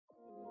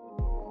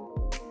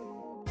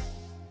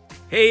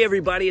Hey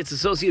everybody, it's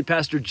Associate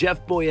Pastor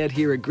Jeff Boyette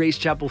here at Grace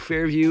Chapel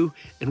Fairview,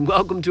 and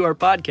welcome to our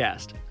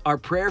podcast. Our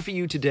prayer for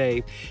you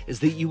today is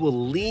that you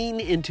will lean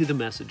into the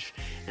message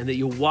and that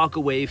you'll walk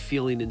away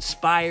feeling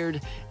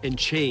inspired and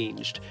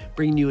changed,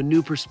 bringing you a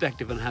new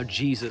perspective on how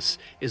Jesus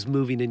is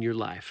moving in your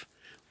life.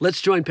 Let's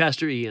join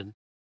Pastor Ian.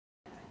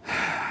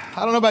 I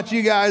don't know about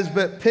you guys,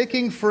 but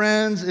picking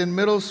friends in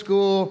middle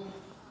school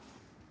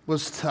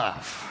was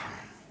tough.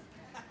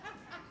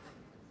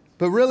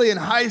 But really in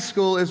high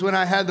school is when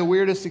I had the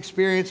weirdest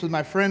experience with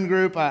my friend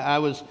group. I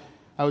was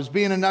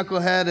being a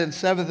knucklehead in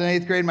 7th and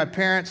 8th grade. My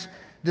parents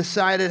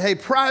decided, hey,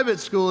 private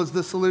school is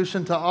the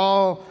solution to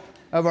all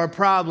of our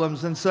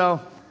problems. And so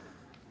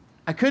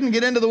I couldn't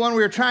get into the one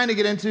we were trying to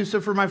get into.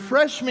 So for my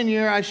freshman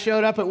year, I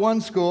showed up at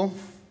one school,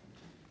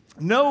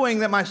 knowing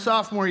that my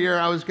sophomore year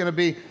I was going to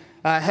be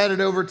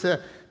headed over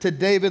to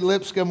David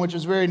Lipscomb, which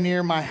is very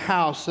near my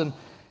house. And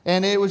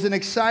it was an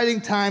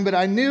exciting time, but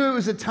I knew it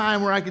was a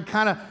time where I could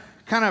kind of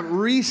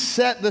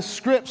reset the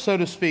script, so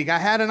to speak. I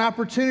had an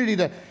opportunity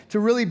to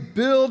really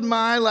build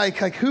my, like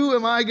who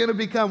am I going to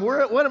become?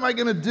 What am I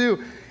going to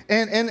do?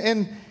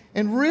 And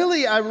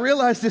really, I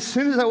realized as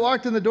soon as I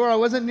walked in the door, I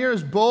wasn't near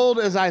as bold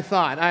as I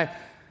thought.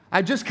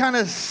 I just kind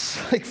of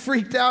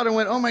freaked out and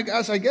went, oh my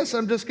gosh, I guess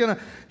I'm just going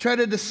to try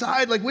to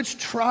decide which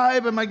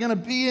tribe am I going to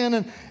be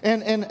in,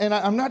 and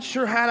I'm not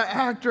sure how to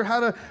act or how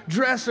to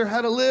dress or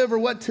how to live or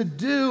what to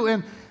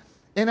do.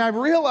 And I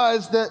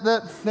realized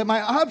that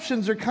my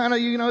options are kind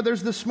of,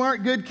 there's the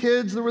smart, good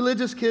kids, the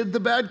religious kids, the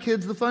bad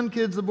kids, the fun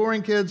kids, the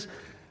boring kids,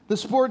 the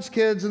sports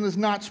kids, and there's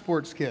not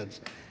sports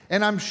kids.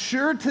 And I'm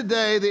sure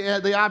today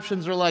the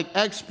options are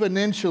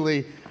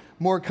exponentially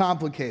more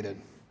complicated.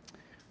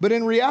 But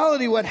in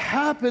reality, what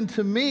happened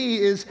to me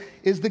is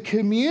the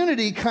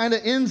community kind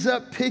of ends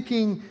up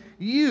picking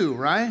you,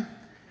 right?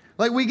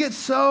 We get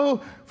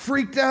so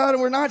freaked out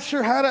and we're not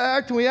sure how to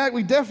act, and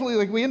we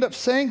definitely, we end up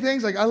saying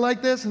things like, I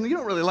like this, and you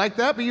don't really like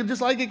that, but you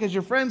just like it because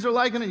your friends are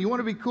liking it, you want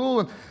to be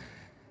cool.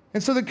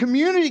 And so the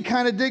community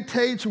kind of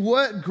dictates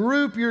what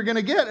group you're going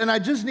to get. And I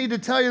just need to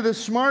tell you, the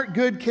smart,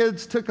 good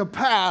kids took a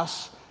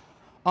pass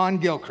on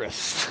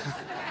Gilchrist.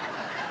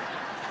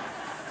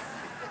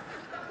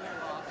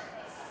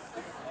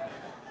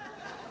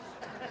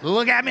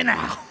 Look at me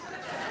now.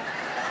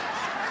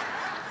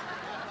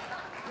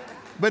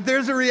 But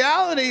there's a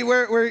reality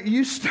where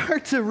you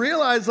start to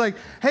realize, hey,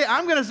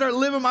 I'm going to start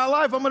living my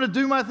life. I'm going to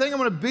do my thing. I'm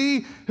going to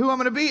be who I'm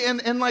going to be. And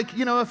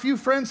a few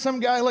friends, some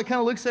guy kind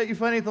of looks at you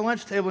funny at the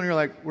lunch table, and you're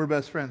like, we're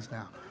best friends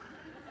now.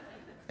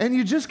 And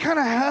you just kind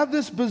of have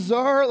this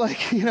bizarre,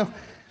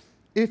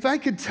 if I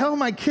could tell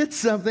my kids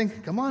something,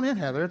 come on in,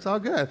 Heather, it's all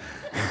good.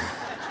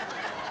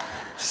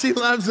 She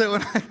loves it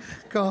when I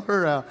call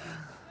her out.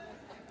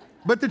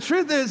 But the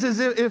truth is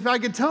if I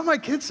could tell my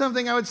kids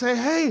something, I would say,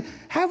 hey,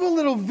 have a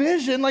little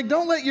vision.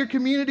 Don't let your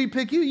community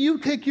pick you. You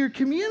pick your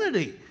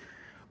community.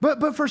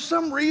 But for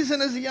some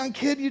reason, as a young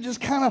kid, you just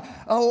kind of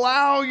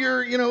allow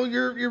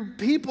your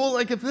people.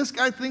 If this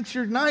guy thinks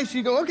you're nice,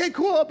 you go, okay,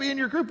 cool, I'll be in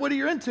your group. What are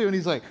you into? And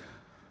he's like,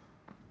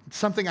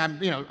 something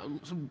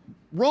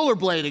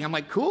rollerblading. I'm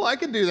like, cool, I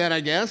can do that, I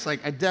guess. I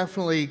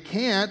definitely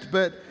can't,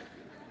 but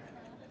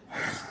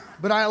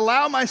I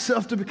allow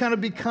myself to kind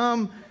of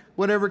become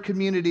whatever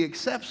community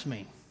accepts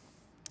me.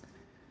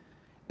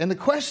 And the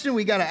question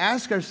we got to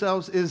ask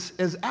ourselves is,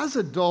 as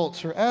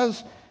adults or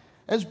as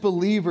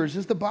believers,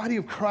 as the body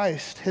of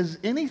Christ, has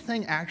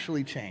anything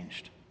actually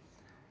changed?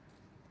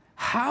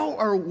 How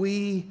are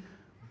we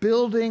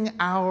building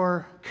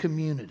our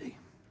community?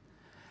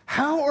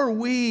 How are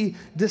we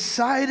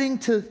deciding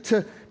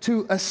to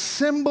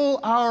assemble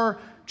our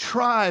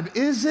tribe?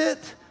 Is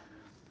it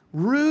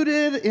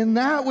rooted in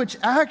that which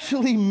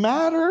actually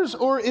matters,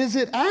 or is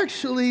it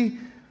actually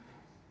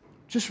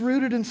just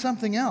rooted in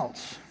something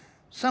else,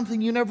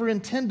 something you never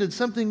intended,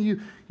 something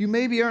you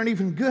maybe aren't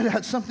even good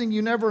at, something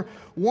you never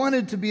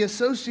wanted to be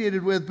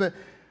associated with,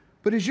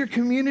 but is your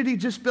community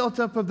just built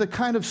up of the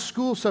kind of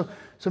school? So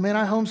man,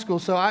 I homeschool,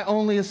 so I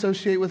only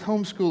associate with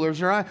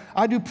homeschoolers, or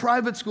I do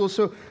private school,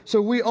 so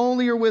we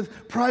only are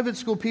with private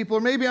school people, or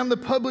maybe I'm the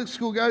public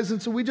school guys,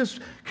 and so we just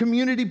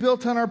community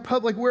built on our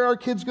public, where our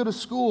kids go to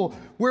school,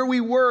 where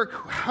we work,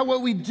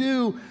 what we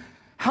do,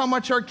 how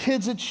much our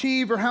kids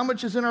achieve, or how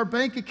much is in our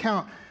bank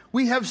account.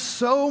 We have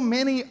so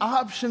many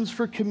options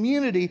for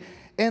community,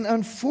 and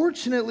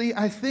unfortunately,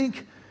 I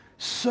think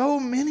so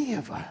many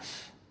of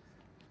us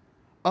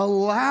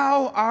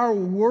allow our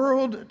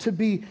world to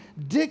be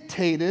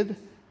dictated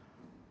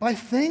by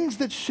things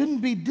that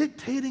shouldn't be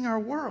dictating our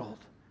world.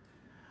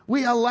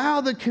 We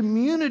allow the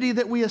community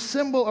that we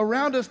assemble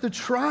around us, the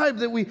tribe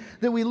that we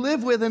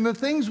live with, and the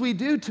things we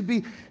do to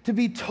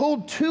be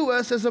told to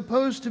us, as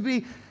opposed to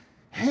be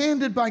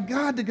handed by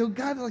God to go,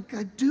 God,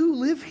 I do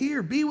live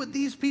here. Be with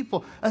these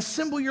people.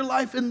 Assemble your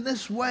life in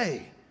this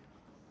way.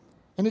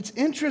 And it's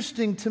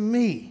interesting to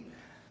me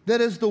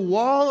that as the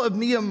wall of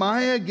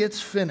Nehemiah gets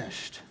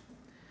finished,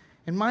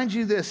 and mind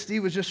you this,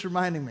 Steve was just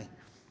reminding me,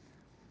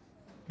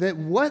 that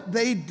what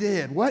they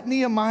did, what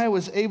Nehemiah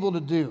was able to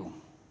do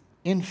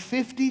in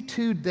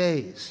 52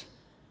 days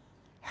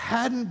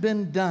hadn't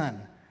been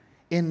done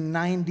in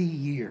 90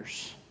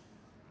 years.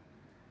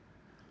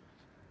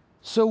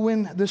 So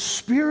when the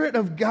Spirit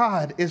of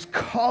God is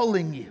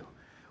calling you,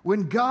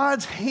 when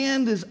God's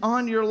hand is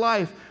on your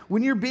life,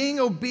 when you're being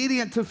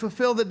obedient to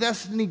fulfill the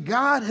destiny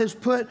God has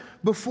put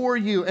before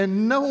you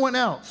and no one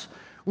else,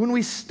 when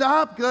we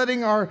stop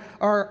letting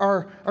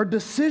our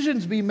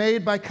decisions be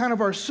made by kind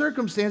of our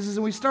circumstances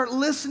and we start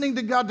listening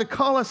to God to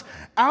call us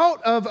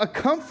out of a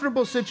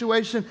comfortable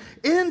situation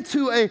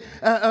into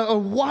a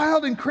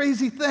wild and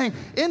crazy thing,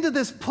 into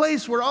this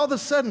place where all of a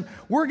sudden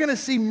we're going to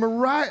see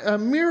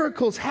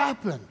miracles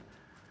happen.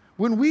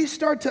 When we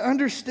start to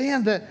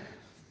understand that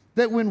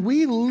when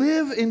we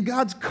live in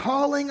God's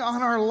calling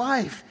on our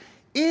life,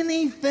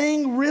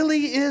 anything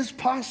really is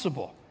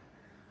possible.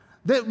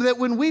 That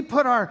when we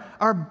put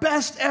our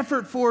best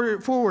effort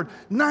forward,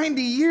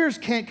 90 years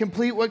can't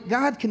complete what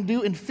God can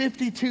do in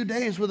 52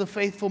 days with a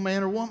faithful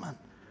man or woman.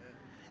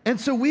 And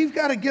so we've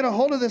got to get a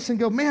hold of this and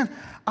go, man,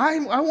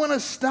 I want to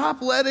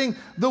stop letting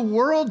the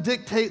world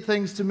dictate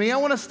things to me. I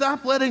want to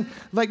stop letting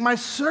my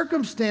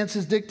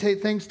circumstances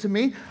dictate things to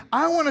me.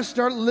 I want to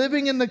start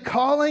living in the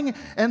calling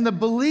and the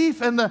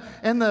belief and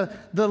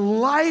the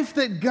life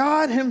that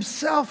God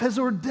himself has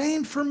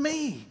ordained for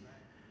me.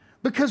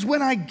 Because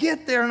when I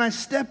get there and I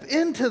step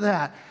into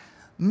that,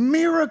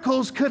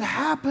 miracles could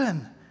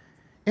happen.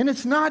 And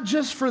it's not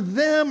just for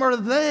them or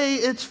they,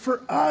 it's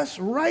for us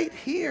right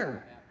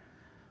here.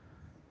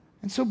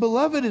 And so,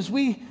 beloved, as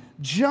we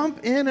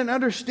jump in and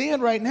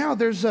understand right now,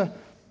 there's a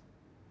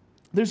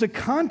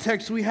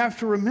context we have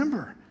to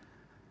remember.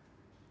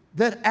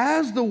 That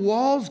as the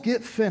walls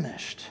get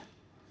finished,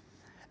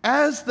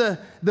 as the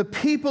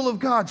people of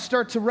God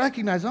start to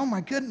recognize, oh my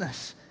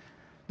goodness,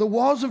 the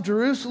walls of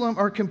Jerusalem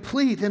are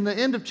complete. In the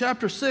end of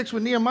chapter 6,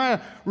 when Nehemiah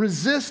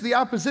resists the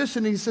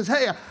opposition, he says,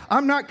 hey,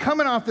 I'm not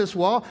coming off this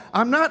wall.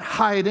 I'm not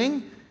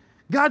hiding.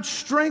 God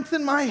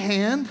strengthened my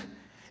hand.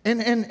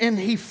 And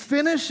he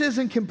finishes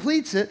and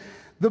completes it.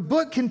 The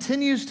book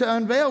continues to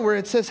unveil where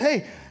it says,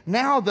 hey,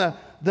 now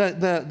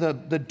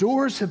the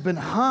doors have been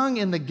hung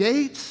in the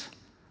gates.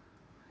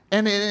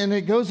 And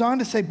it goes on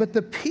to say, but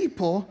the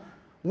people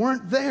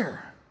weren't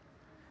there.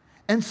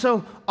 And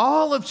so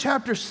all of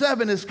chapter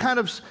 7 is kind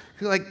of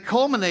like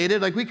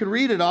culminated. Like we could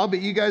read it all, but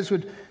you guys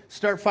would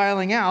start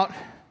filing out.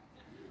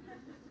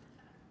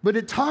 But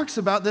it talks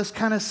about this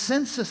kind of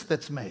census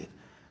that's made.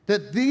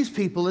 That these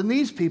people and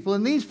these people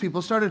and these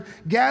people started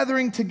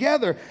gathering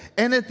together.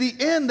 And at the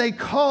end, they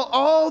call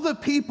all the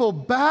people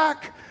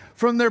back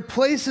from their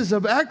places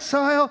of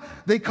exile.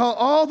 They call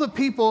all the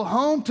people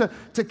home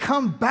to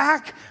come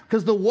back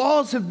because the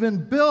walls have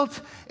been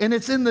built. And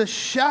it's in the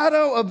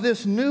shadow of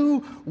this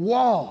new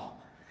wall.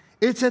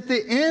 It's at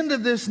the end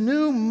of this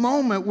new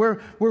moment where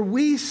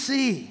we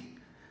see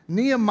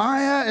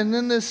Nehemiah and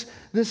then this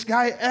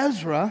guy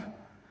Ezra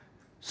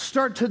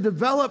start to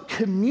develop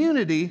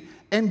community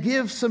and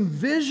give some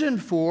vision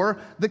for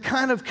the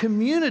kind of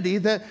community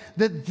that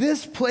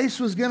this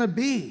place was going to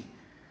be.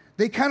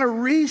 They kind of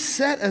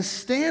reset a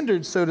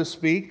standard, so to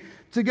speak,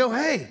 to go,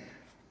 hey,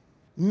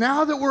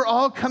 now that we're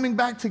all coming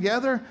back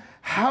together,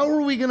 how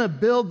are we going to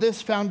build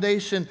this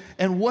foundation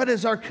and what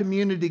is our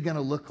community going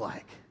to look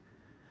like?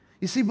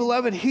 You see,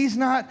 beloved, he's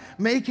not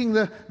making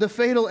the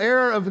fatal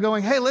error of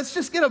going, hey, let's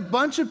just get a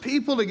bunch of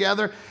people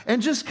together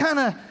and just kind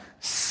of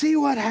see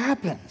what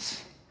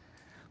happens.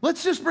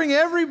 Let's just bring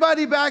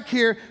everybody back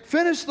here,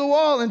 finish the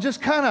wall, and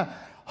just kind of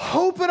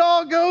hope it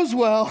all goes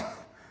well.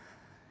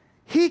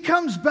 He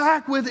comes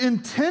back with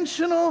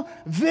intentional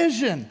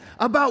vision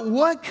about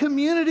what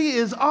community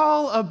is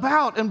all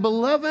about. And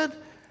beloved,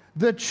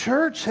 the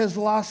church has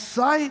lost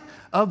sight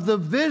of the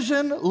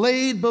vision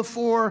laid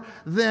before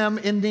them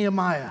in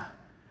Nehemiah.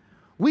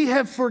 We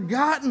have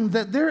forgotten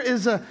that there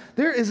is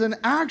an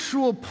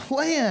actual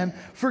plan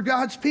for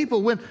God's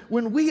people.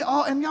 When we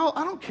all, and y'all,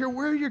 I don't care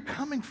where you're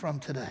coming from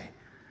today.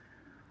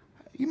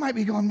 You might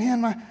be going,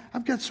 man,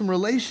 I've got some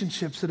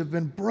relationships that have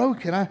been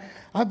broken.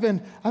 I've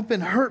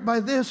been hurt by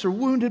this or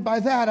wounded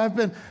by that. I've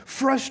been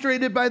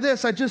frustrated by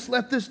this. I just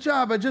left this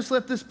job. I just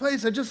left this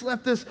place. I just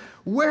left this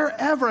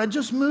wherever. I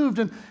just moved.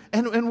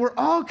 And we're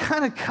all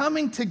kind of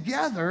coming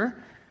together.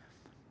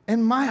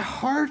 And my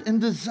heart and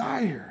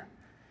desire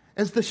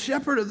as the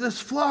shepherd of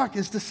this flock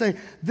is to say,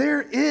 there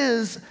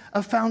is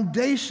a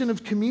foundation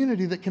of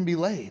community that can be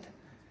laid.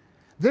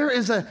 There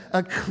is a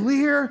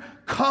clear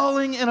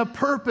calling and a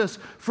purpose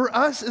for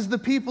us as the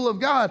people of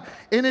God.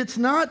 And it's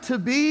not to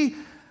be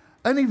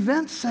an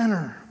event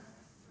center.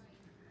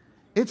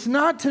 It's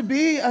not to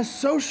be a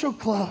social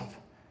club.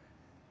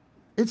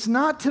 It's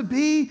not to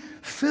be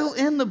fill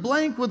in the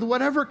blank with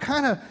whatever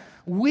kind of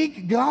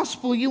weak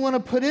gospel you want to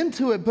put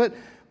into it.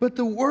 But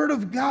the Word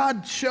of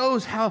God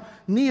shows how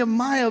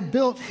Nehemiah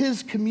built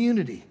his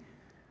community.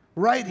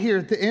 Right here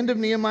at the end of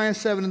Nehemiah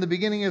 7 and the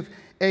beginning of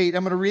 8.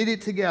 I'm going to read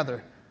it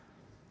together.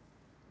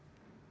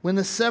 When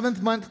the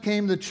 7th month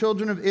came, the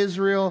children of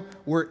Israel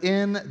were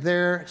in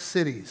their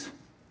cities.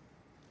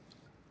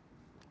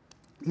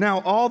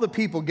 Now all the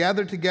people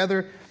gathered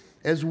together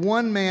as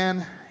one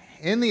man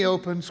in the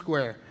open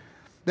square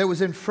that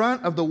was in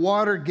front of the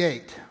water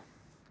gate.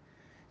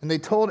 And they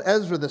told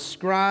Ezra the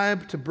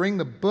scribe to bring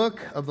the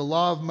book of the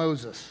law of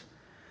Moses,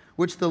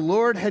 which the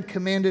Lord had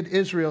commanded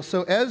Israel.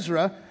 So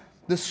Ezra,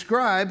 the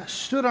scribe,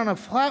 stood on a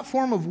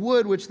platform of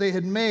wood which they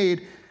had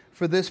made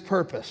for this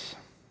purpose.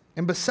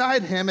 And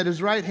beside him, at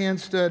his right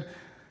hand, stood,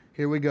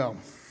 here we go.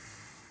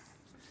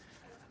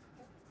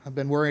 I've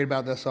been worried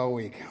about this all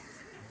week.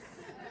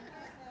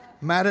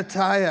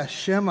 Mattithiah,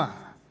 Shema,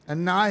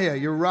 Ananiah,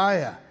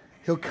 Uriah,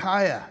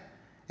 Hilkiah,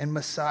 and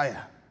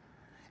Messiah.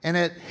 And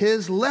at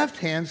his left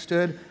hand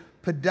stood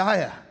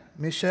Pedaiah,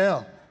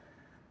 Mishael,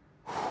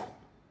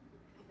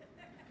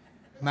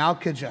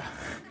 Malchijah,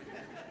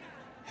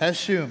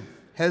 Heshum,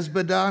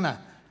 Hezbadana,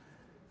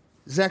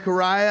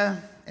 Zechariah,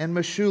 and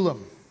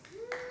Meshullam.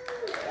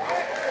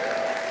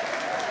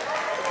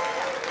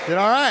 Did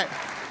all right.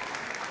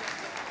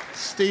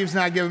 Steve's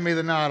not giving me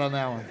the nod on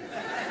that one.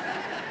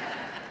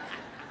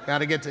 Got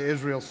to get to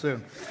Israel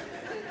soon.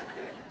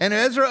 And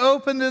Ezra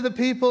opened to the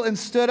people and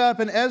stood up,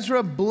 and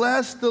Ezra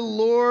blessed the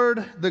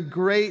Lord, the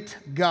great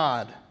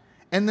God.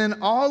 And then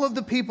all of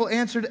the people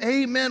answered,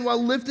 Amen.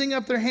 While lifting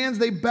up their hands,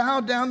 they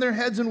bowed down their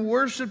heads and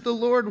worshiped the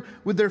Lord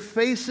with their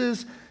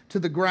faces to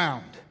the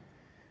ground.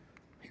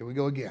 Here we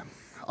go again.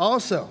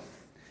 Also,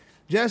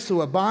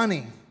 Jesua,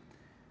 Bani,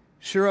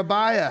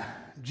 Sherebiah,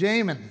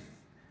 Jamin,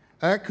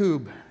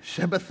 Akub,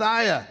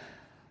 Shebathiah,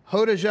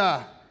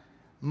 Hodijah,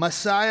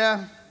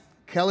 Messiah,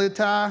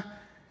 Kelitah,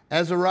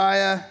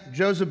 Azariah,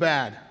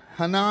 Jozabad,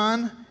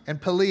 Hanan,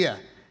 and Peliah.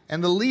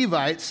 And the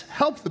Levites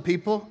helped the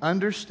people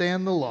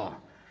understand the law.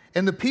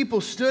 And the people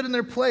stood in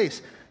their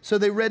place, so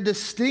they read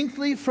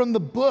distinctly from the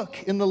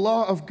book in the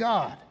law of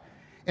God.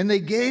 And they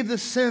gave the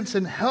sense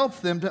and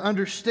helped them to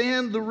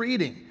understand the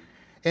reading.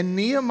 And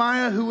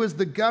Nehemiah, who was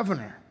the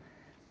governor,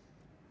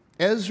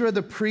 Ezra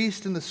the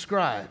priest and the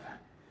scribe,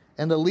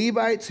 and the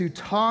Levites who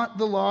taught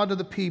the law to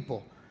the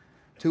people,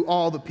 to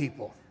all the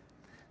people.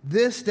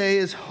 This day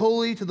is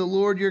holy to the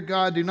Lord your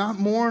God. Do not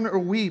mourn or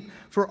weep,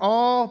 for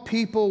all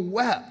people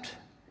wept.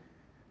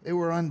 They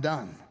were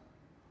undone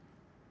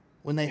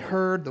when they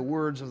heard the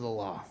words of the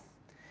law.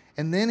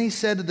 And then he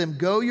said to them,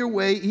 Go your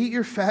way, eat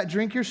your fat,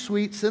 drink your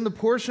sweet, send the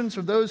portions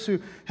for those who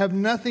have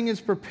nothing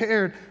is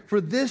prepared, for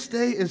this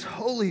day is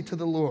holy to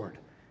the Lord.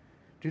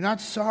 Do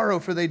not sorrow,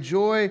 for the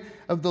joy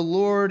of the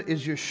Lord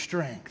is your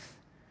strength.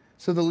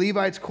 So the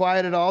Levites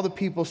quieted all the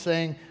people,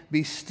 saying,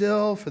 Be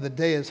still, for the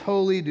day is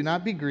holy, do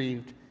not be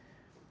grieved.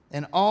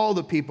 And all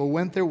the people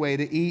went their way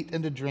to eat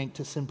and to drink,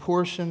 to send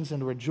portions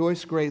and to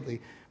rejoice greatly,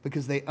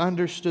 because they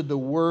understood the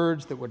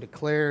words that were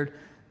declared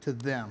to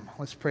them.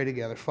 Let's pray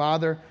together.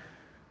 Father,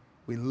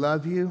 we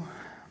love you,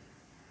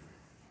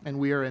 and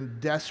we are in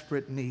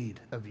desperate need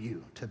of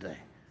you today.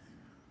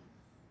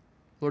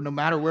 Lord, no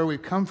matter where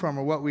we've come from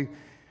or what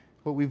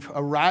we've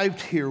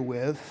arrived here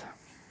with,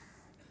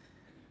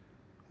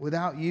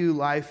 without you,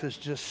 life is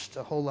just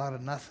a whole lot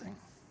of nothing.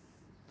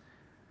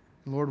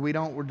 Lord, we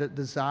don't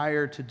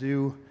desire to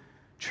do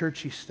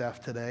churchy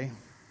stuff today.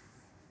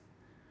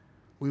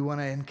 We want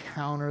to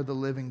encounter the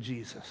living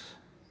Jesus.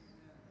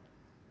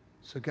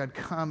 So God,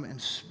 come and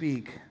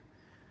speak.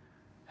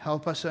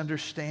 Help us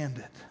understand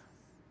it.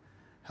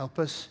 Help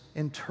us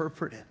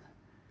interpret it.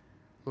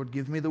 Lord,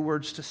 give me the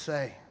words to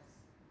say,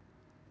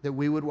 that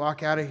we would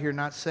walk out of here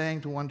not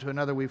saying to one to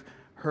another, we've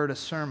heard a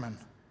sermon,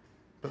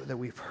 but that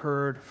we've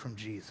heard from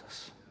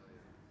Jesus.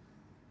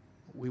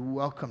 We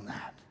welcome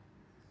that,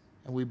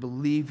 and we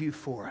believe you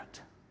for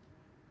it.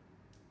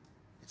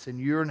 It's in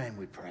your name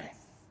we pray.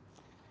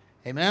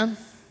 Amen?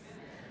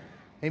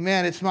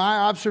 Amen. It's my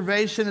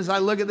observation as I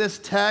look at this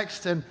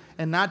text, and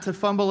not to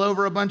fumble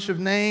over a bunch of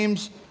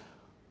names,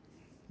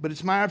 but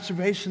it's my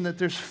observation that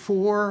there's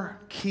 4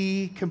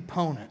 key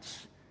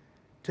components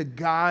to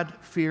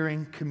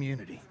God-fearing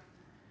community.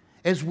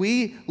 As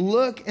we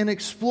look and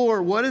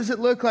explore, what does it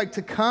look like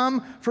to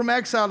come from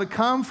exile, to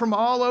come from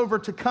all over,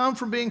 to come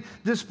from being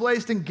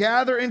displaced and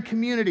gather in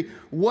community?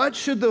 What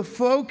should the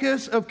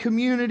focus of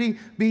community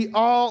be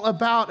all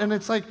about? And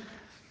it's like,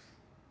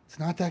 it's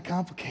not that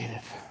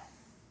complicated.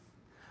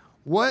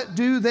 What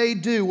do they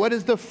do? What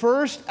is the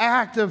first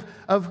act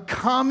of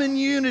common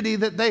unity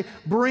that they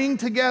bring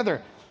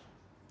together?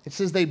 It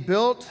says they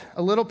built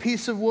a little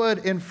piece of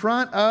wood in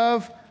front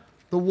of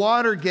the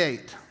water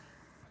gate.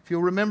 If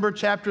you'll remember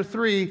chapter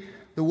 3,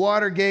 the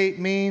water gate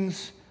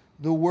means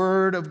the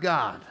Word of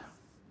God.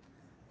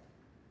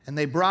 And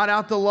they brought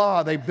out the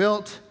law. They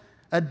built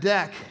a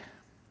deck.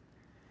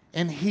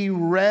 And he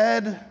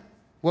read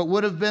what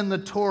would have been the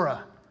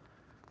Torah,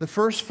 the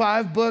first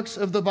 5 books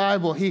of the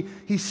Bible.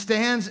 He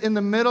stands in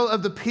the middle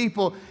of the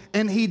people,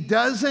 and he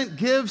doesn't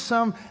give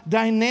some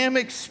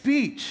dynamic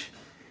speech.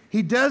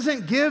 He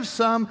doesn't give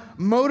some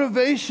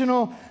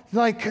motivational,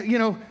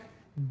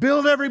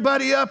 build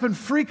everybody up and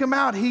freak them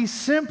out. He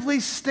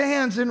simply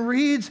stands and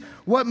reads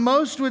what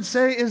most would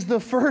say is the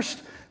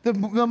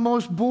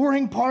most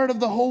boring part of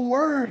the whole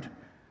word.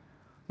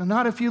 Now,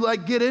 not if you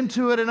get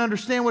into it and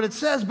understand what it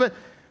says, but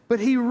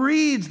he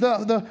reads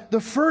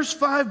the first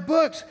 5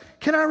 books.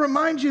 Can I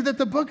remind you that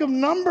the book of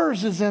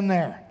Numbers is in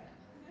there?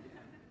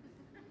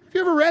 Have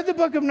you ever read the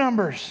book of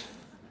Numbers?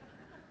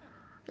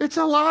 It's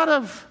a lot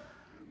of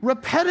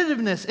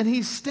repetitiveness. And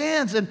he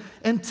stands, and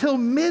until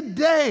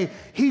midday,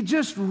 he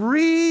just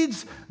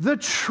reads the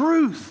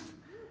truth.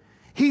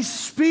 He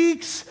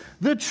speaks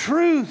the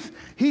truth.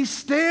 He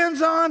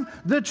stands on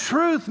the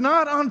truth,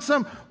 not on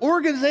some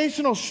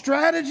organizational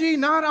strategy,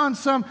 not on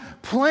some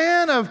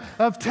plan of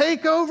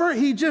takeover.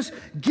 He just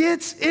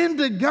gets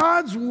into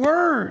God's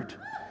word.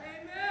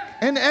 Amen.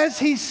 And as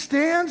he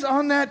stands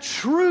on that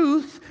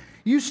truth,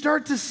 you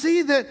start to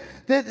see that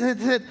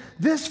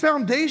this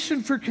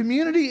foundation for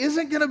community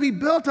isn't going to be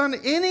built on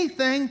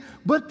anything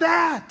but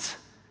that.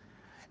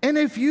 And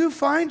if you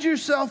find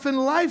yourself in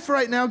life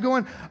right now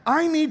going,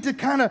 I need to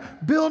kind of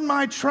build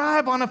my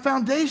tribe on a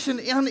foundation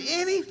on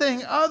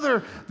anything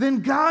other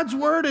than God's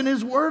word and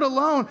his word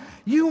alone,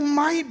 you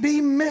might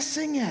be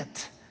missing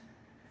it.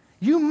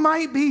 You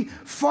might be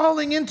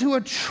falling into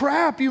a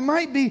trap. You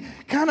might be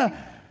kind of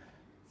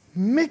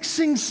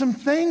mixing some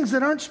things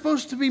that aren't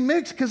supposed to be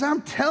mixed, because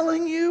I'm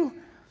telling you,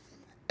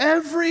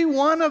 every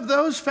one of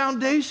those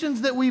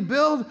foundations that we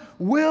build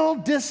will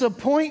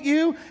disappoint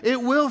you.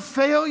 It will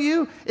fail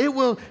you. It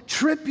will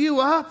trip you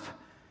up.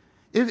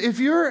 If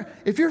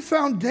your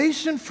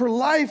foundation for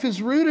life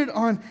is rooted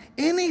on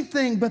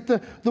anything but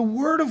the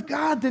Word of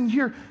God, then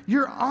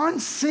you're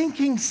on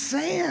sinking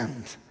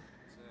sand.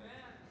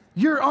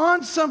 You're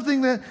on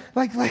something that,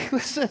 like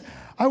listen,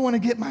 I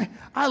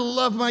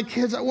love my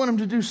kids. I want them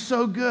to do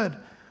so good.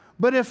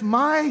 But if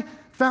my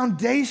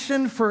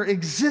foundation for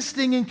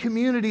existing in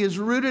community is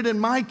rooted in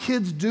my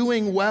kids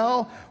doing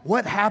well,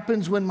 what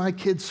happens when my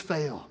kids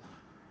fail?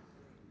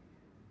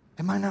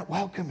 Am I not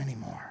welcome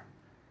anymore?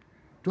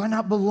 Do I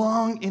not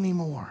belong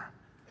anymore?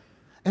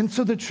 And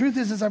so the truth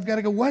is I've got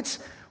to go, what's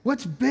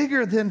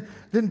bigger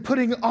than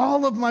putting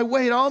all of my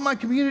weight, all my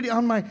community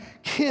on my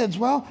kids?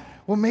 Well,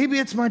 maybe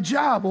it's my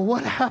job. Well,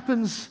 what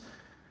happens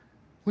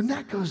when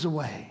that goes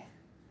away?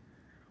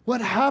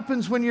 What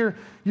happens when your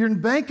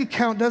bank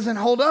account doesn't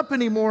hold up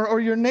anymore, or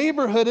your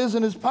neighborhood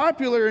isn't as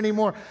popular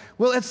anymore?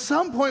 Well, at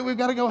some point we've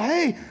got to go,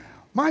 hey,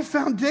 my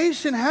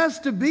foundation has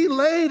to be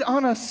laid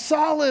on a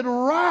solid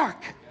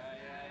rock.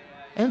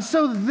 And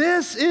so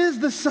this is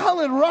the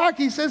solid rock.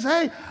 He says,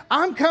 hey,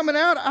 I'm coming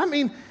out. I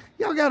mean,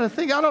 y'all got to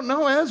think, I don't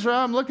know Ezra.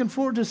 I'm looking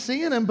forward to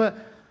seeing him, but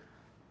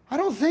I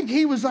don't think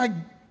he was like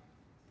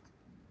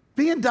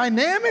being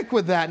dynamic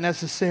with that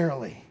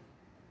necessarily.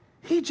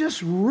 He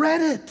just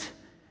read it.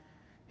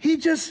 He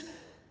just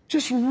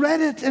read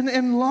it,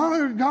 and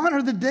long gone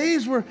are the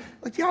days where,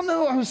 like, y'all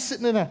know, I was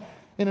sitting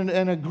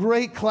in a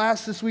great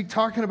class this week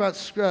talking about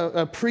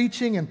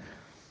preaching, and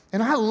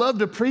I love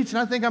to preach, and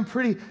I think I'm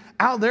pretty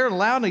out there and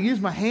loud, and I use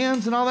my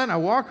hands and all that, and I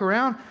walk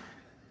around.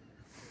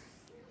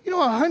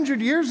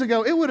 100 years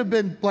ago, it would have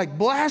been like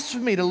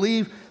blasphemy to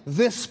leave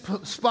this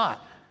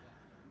spot.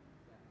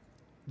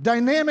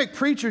 Dynamic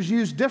preachers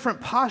use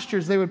different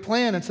postures they would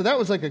plan, and so that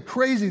was like a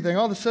crazy thing.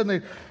 All of a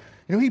sudden,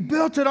 he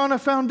built it on a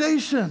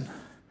foundation.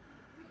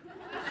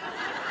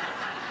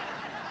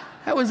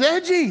 That was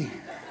edgy.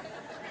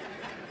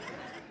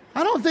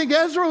 I don't think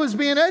Ezra was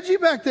being edgy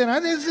back then.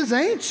 I think this is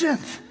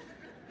ancient.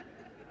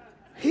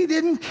 He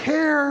didn't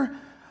care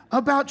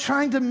about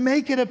trying to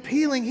make it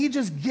appealing. He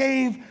just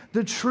gave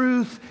the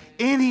truth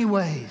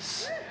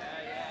anyways.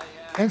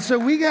 And so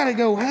we got to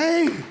go,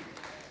 hey,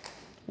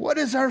 what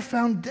is our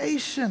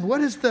foundation?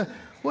 What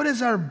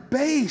is our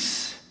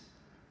base?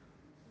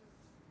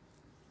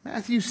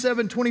 Matthew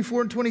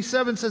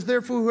 7:24-27 says,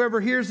 therefore,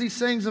 whoever hears these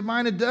sayings of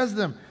mine and does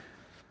them,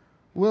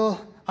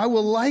 I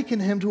will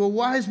liken him to a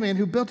wise man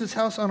who built his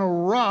house on a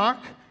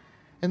rock,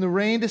 and the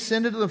rain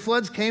descended, and the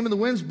floods came, and the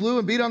winds blew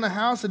and beat on the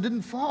house, and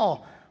didn't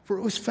fall, for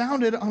it was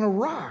founded on a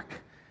rock.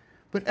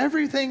 But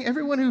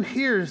everyone who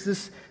hears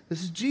this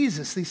is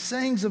Jesus, these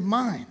sayings of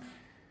mine,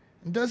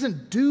 and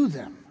doesn't do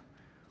them,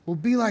 will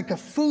be like a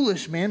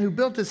foolish man who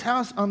built his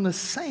house on the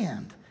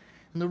sand.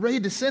 And the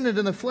rain descended,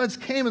 and the floods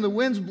came, and the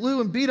winds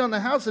blew and beat on the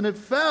house, and it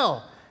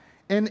fell.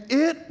 And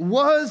it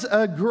was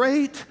a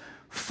great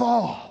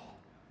fall.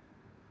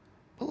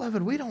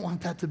 Beloved, we don't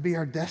want that to be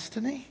our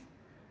destiny.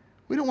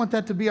 We don't want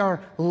that to be our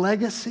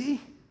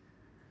legacy.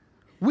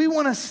 We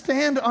want to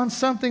stand on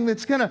something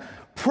that's going to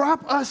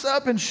prop us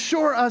up and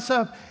shore us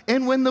up.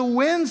 And when the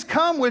winds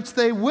come, which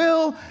they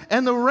will,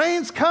 and the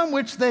rains come,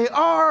 which they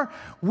are,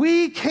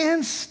 we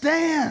can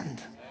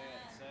stand.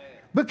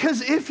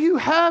 Because if you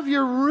have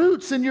your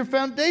roots and your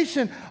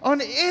foundation on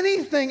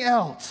anything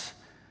else,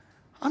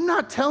 I'm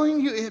not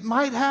telling you it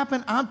might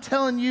happen. I'm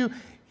telling you,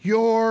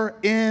 you're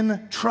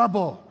in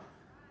trouble.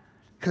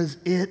 Because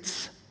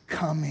it's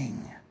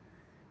coming.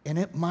 And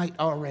it might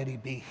already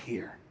be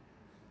here.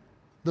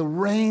 The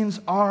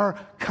rains are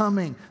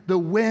coming. The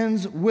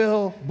winds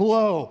will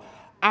blow.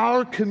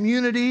 Our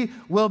community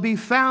will be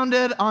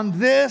founded on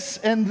this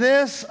and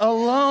this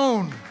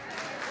alone.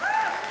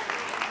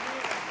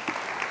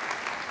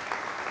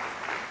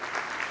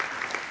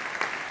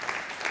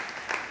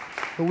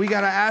 But we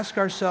got to ask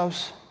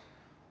ourselves,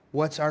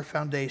 what's our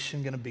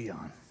foundation going to be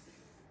on?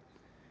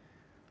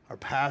 Our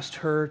past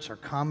hurts, our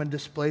common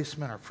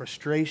displacement, our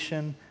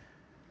frustration,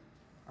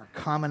 our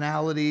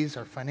commonalities,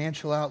 our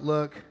financial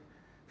outlook,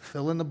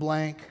 fill in the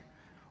blank,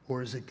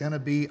 or is it going to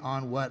be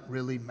on what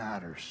really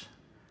matters?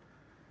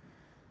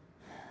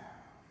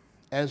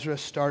 Ezra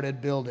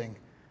started building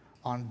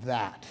on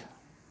that.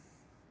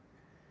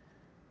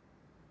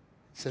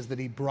 It says that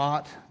he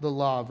brought the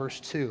law, verse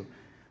 2,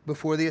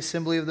 before the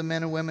assembly of the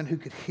men and women who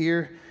could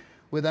hear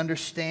with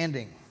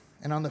understanding.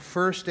 And on the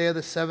first day of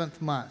the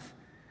 7th month,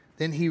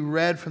 then he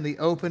read from the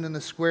open in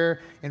the square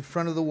in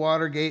front of the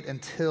water gate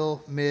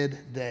until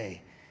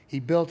midday. He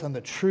built on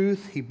the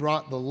truth. He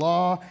brought the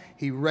law.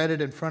 He read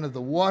it in front of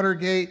the water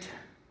gate.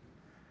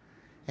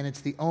 And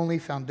it's the only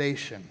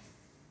foundation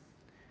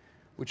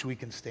which we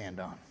can stand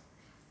on.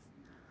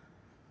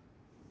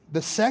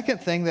 The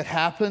second thing that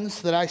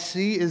happens that I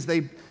see is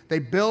they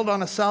build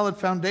on a solid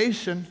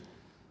foundation,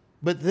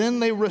 but then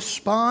they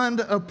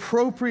respond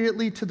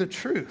appropriately to the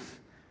truth.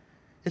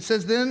 It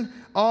says, then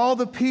all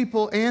the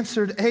people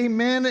answered,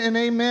 amen and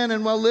amen.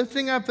 And while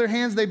lifting up their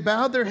hands, they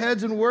bowed their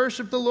heads and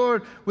worshiped the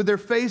Lord with their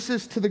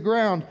faces to the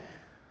ground.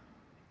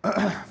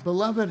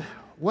 Beloved,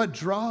 what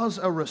draws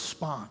a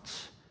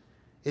response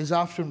is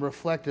often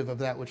reflective of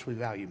that which we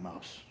value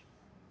most.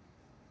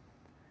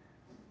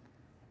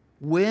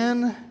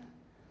 When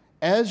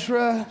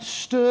Ezra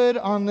stood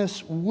on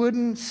this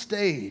wooden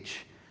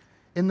stage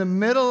in the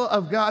middle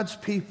of God's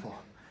people,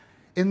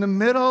 in the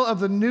middle of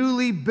the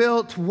newly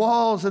built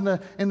walls and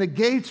the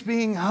gates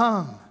being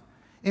hung,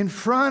 in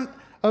front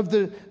of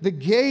the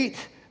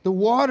gate, the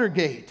water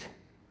gate,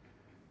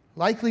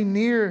 likely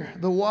near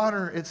the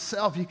water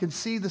itself, you can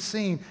see the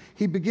scene.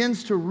 He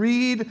begins to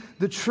read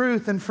the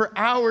truth, and for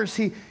hours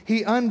he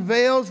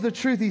unveils the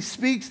truth, he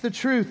speaks the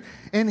truth,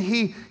 and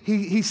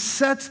he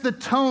sets the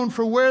tone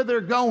for where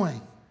they're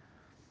going.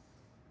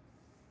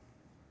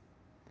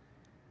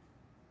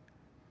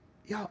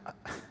 Y'all,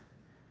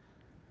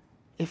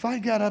 if I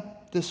got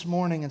up this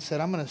morning and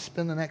said, I'm going to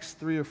spend the next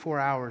 3 or 4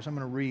 hours, I'm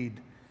going to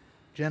read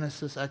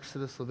Genesis,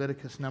 Exodus,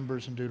 Leviticus,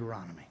 Numbers, and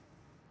Deuteronomy,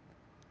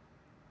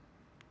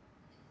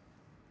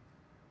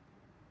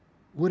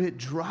 would it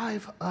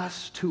drive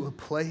us to a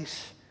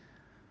place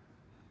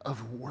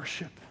of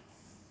worship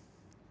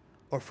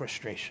or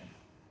frustration?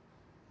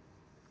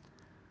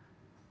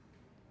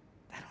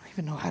 I don't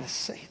even know how to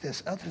say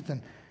this other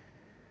than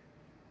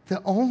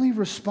the only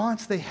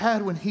response they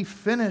had when he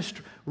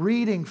finished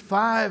reading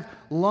 5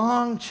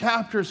 long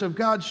chapters of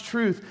God's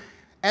truth,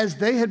 as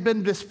they had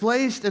been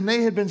displaced and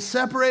they had been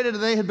separated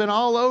and they had been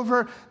all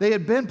over, they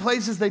had been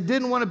places they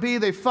didn't want to be,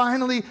 they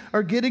finally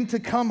are getting to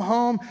come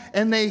home,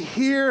 and they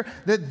hear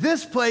that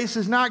this place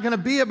is not going to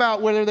be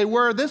about where they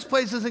were. This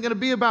place isn't going to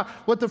be about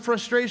what the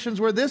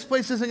frustrations were. This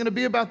place isn't going to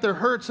be about their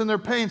hurts and their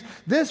pains.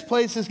 This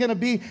place is going to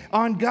be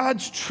on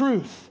God's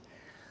truth.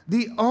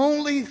 The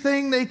only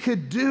thing they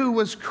could do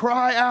was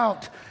cry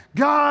out,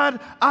 God,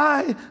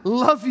 I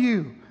love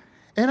you,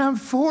 and I'm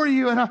for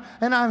you, and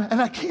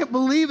I can't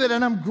believe it,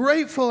 and I'm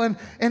grateful, and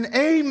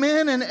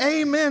amen and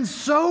amen.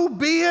 So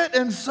be it,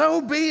 and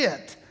so be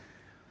it.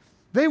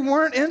 They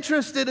weren't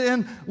interested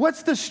in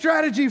what's the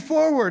strategy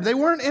forward. They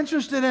weren't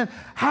interested in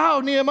how,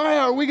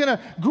 Nehemiah, are we going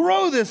to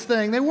grow this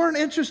thing. They weren't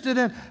interested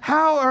in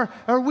how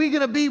are we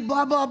going to be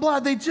blah, blah, blah.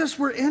 They just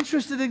were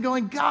interested in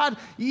going, God,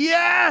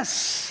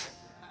 yes.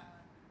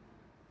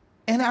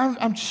 And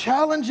I'm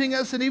challenging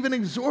us and even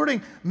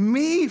exhorting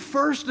me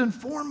first and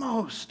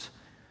foremost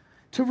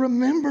to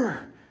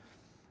remember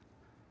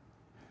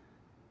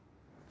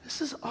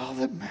this is all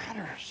that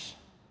matters.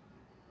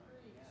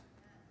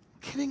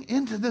 Getting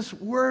into this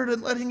word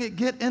and letting it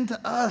get into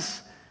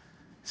us.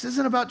 This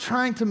isn't about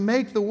trying to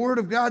make the word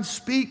of God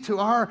speak to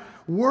our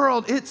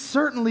world. It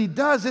certainly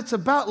does. It's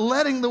about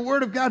letting the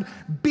word of God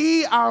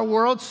be our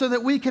world so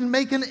that we can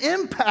make an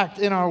impact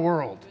in our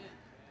world.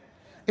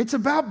 It's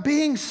about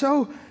being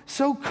so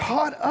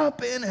caught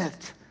up in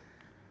it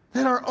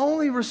that our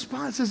only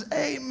response is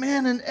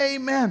amen and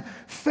amen.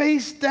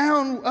 Face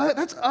down,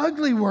 that's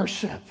ugly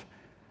worship.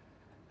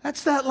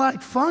 That's that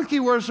like funky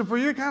worship where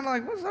you're kind of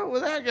like, what's up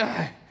with that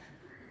guy?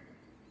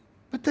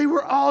 But they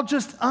were all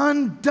just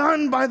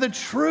undone by the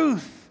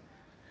truth.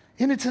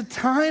 And it's a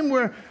time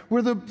where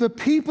the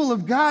people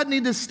of God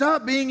need to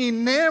stop being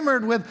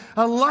enamored with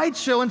a light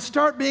show and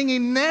start being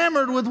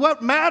enamored with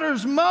what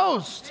matters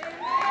most.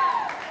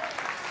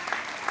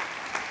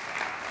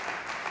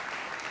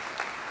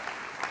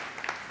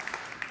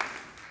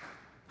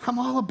 I'm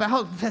all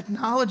about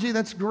technology.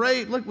 That's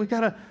great. Look, we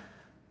got a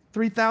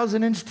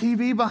 3,000-inch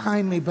TV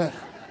behind me, but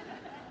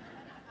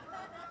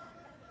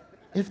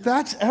if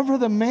that's ever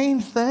the main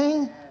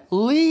thing,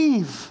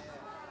 leave.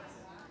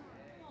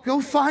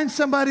 Go find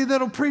somebody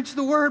that'll preach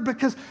the word,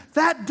 because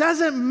that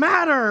doesn't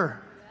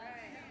matter.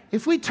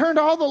 If we turned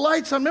all the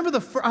lights on,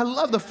 remember I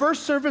love the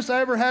first service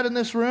I ever had in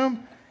this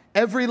room.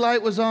 Every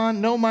light was on,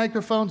 no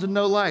microphones and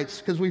no lights,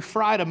 because we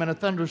fried them in a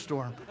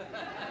thunderstorm.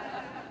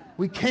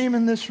 We came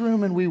in this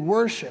room and we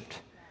worshiped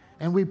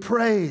and we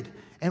prayed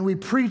and we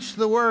preached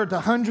the word to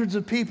hundreds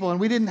of people, and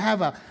we didn't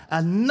have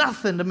a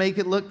nothing to make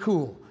it look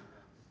cool.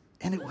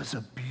 And it was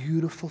a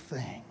beautiful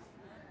thing.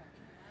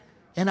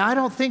 And I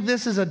don't think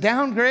this is a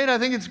downgrade. I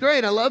think it's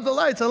great. I love the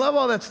lights. I love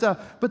all that stuff.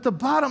 But the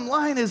bottom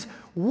line is,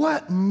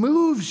 what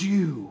moves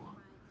you?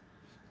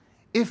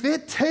 If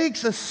it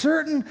takes a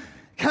certain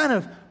kind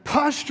of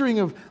posturing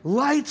of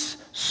lights,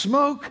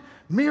 smoke,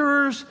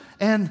 mirrors,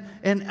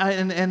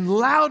 and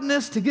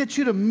loudness to get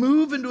you to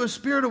move into a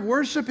spirit of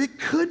worship, it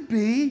could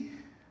be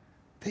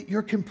that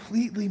you're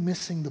completely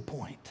missing the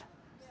point.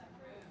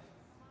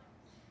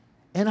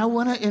 And I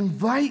want to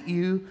invite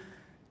you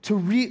to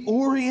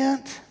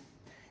reorient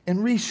and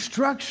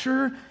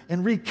restructure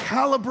and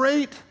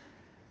recalibrate.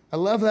 I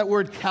love that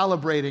word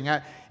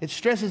calibrating. It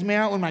stresses me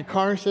out when my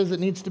car says it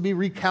needs to be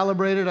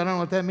recalibrated. I don't know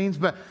what that means,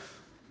 but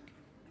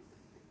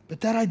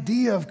that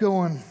idea of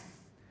going,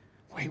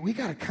 wait, we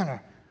got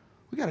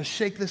to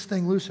shake this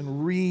thing loose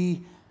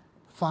and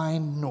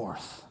find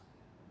north.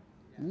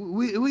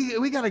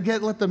 We got to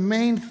let the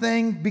main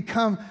thing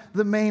become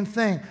the main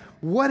thing.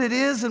 What it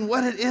is and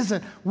what it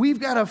isn't. We've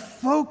got to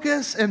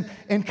focus and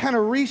kind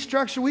of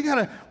restructure. We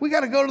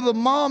got to go to the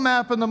mall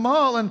map in the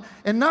mall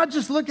and not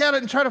just look at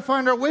it and try to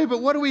find our way,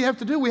 but what do we have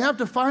to do? We have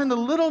to find the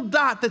little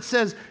dot that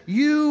says,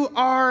 you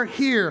are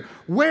here.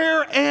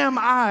 Where am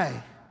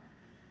I?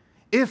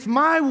 If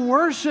my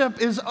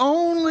worship is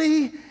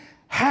only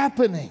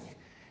happening,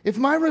 if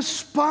my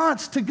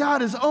response to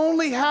God is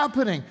only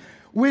happening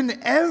when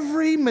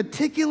every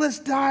meticulous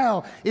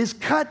dial is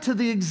cut to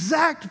the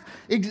exact,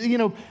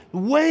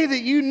 way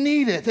that you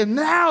need it, and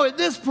now at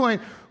this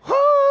point,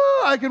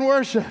 I can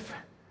worship.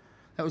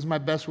 That was my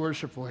best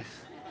worship voice.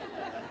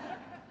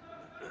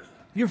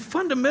 You're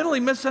fundamentally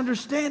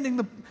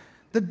misunderstanding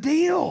the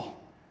deal.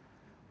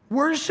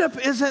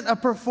 Worship isn't a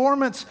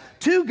performance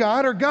to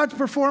God or God's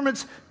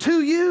performance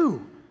to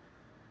you.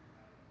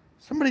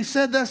 Somebody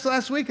said this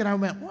last week, and I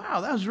went,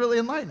 wow, that was really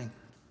enlightening.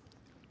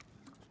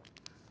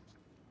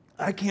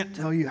 I can't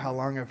tell you how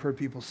long I've heard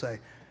people say,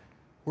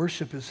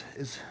 worship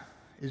is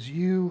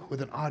you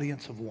with an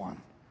audience of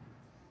one.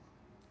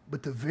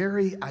 But the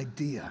very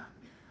idea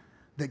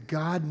that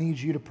God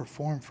needs you to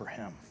perform for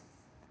him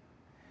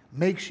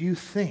makes you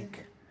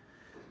think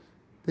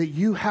that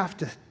you have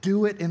to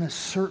do it in a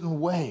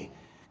certain way.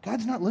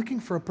 God's not looking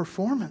for a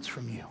performance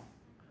from you.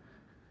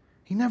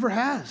 He never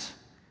has.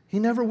 He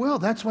never will.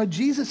 That's why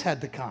Jesus had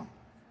to come.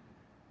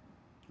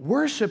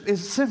 Worship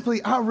is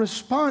simply our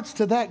response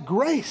to that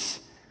grace.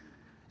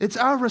 It's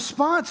our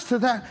response to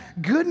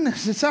that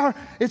goodness. It's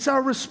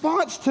our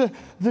response to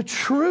the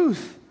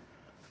truth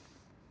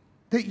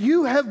that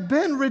you have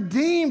been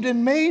redeemed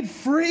and made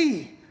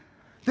free.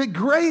 That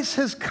grace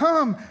has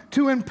come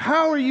to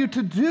empower you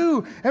to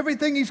do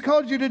everything he's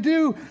called you to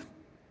do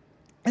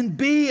and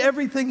be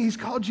everything he's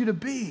called you to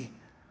be.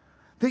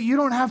 That you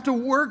don't have to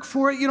work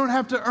for it. You don't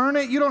have to earn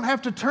it. You don't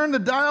have to turn the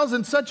dials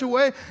in such a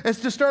way as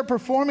to start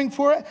performing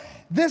for it.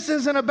 This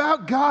isn't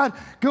about God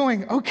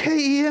going, okay,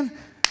 Ian,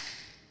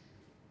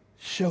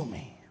 show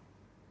me.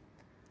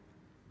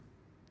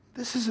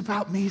 This is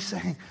about me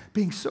saying,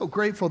 being so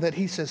grateful that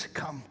he says,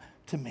 come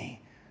to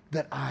me,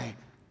 that I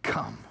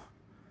come.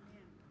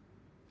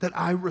 That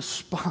I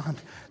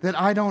respond, that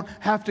I don't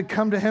have to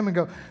come to him and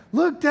go,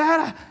 look,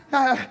 Dad,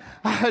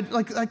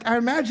 I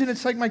imagine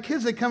it's like my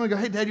kids, they come and go,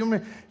 hey, Dad, you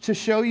want me to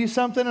show you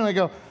something? And I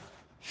go,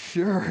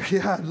 sure,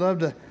 yeah, I'd love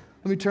to.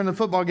 Let me turn the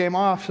football game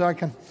off so I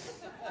can.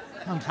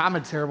 I'm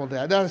a terrible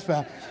dad. That's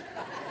bad.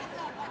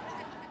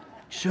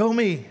 Show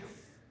me.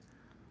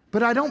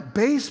 But I don't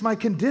base my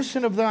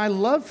condition of my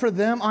love for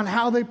them on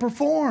how they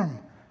perform.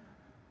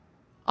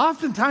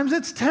 Oftentimes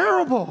it's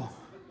terrible.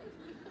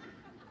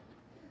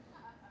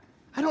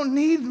 I don't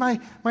need my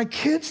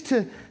kids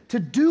to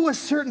do a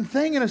certain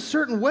thing in a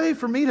certain way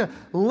for me to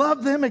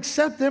love them,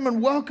 accept them,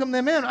 and welcome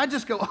them in. I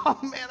just go, oh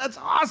man, that's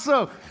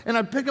awesome. And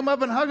I pick them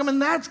up and hug them,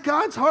 and that's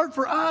God's heart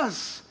for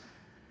us.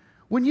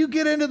 When you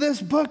get into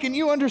this book and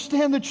you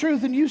understand the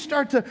truth and you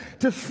start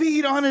to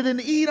feed on it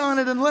and eat on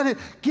it and let it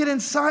get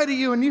inside of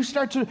you and you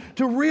start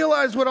to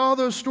realize what all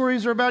those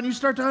stories are about and you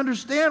start to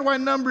understand why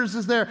Numbers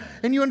is there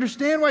and you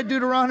understand why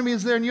Deuteronomy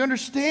is there and you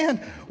understand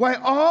why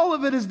all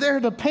of it is there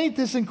to paint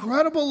this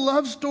incredible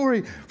love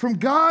story from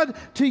God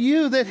to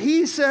you that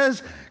he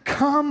says,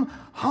 come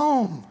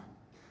home,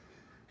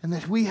 and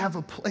that we have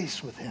a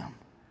place with him.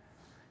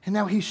 And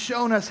now he's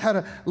shown us how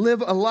to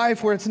live a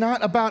life where it's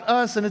not about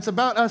us and it's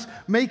about us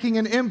making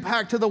an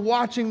impact to the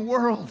watching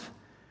world.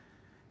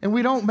 And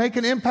we don't make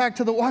an impact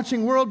to the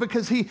watching world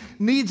because he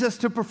needs us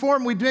to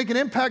perform. We make an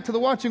impact to the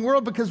watching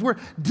world because we're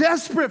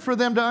desperate for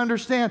them to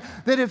understand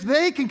that if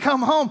they can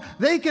come home,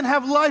 they can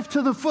have life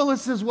to the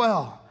fullest as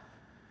well.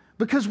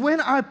 Because when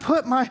I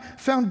put my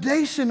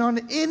foundation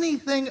on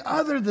anything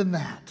other than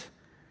that,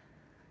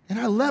 and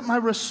I let my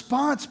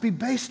response be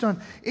based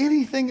on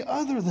anything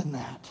other than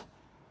that,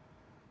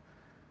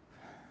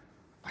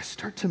 I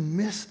start to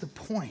miss the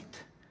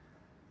point.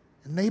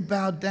 And they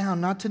bowed down,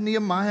 not to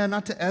Nehemiah,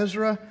 not to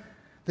Ezra.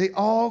 They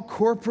all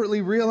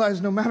corporately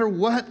realized no matter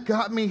what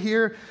got me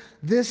here,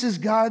 this is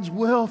God's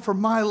will for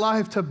my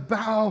life, to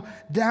bow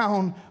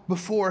down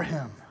before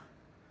him.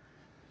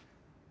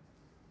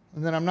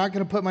 And then I'm not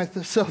going to put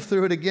myself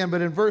through it again,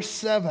 but in verse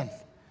 7,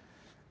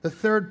 the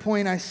third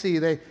point I see,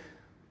 they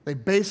They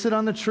base it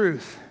on the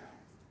truth.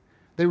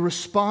 They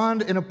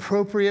respond in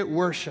appropriate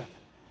worship.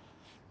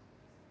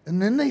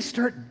 And then they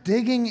start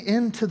digging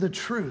into the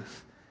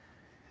truth.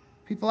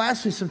 People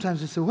ask me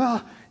sometimes, they say,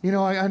 well,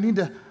 I need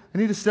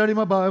to study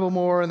my Bible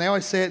more. And they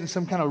always say it in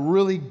some kind of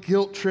really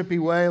guilt-trippy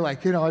way,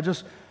 like, I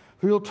just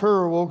feel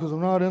terrible because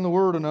I'm not in the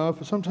Word enough.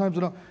 But sometimes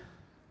I don't.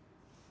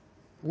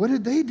 What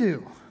did they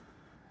do?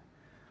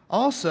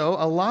 Also,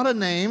 a lot of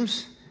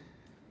names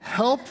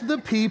helped the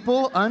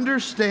people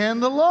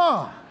understand the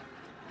law.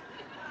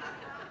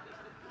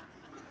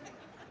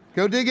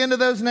 Go dig into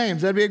those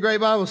names. That'd be a great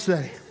Bible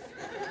study.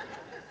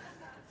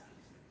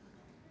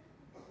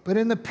 But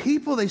in the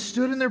people, they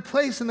stood in their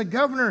place, and the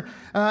governor,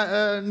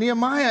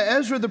 Nehemiah,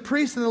 Ezra, the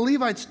priest, and the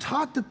Levites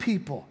taught the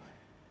people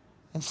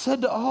and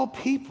said to all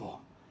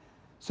people.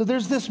 So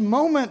there's this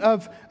moment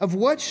of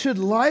what should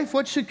life,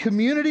 what should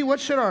community, what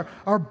should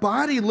our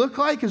body look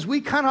like as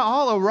we kind of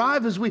all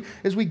arrive, as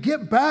we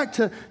get back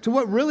to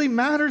what really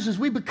matters, as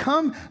we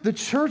become the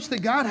church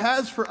that God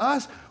has for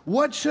us.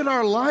 What should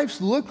our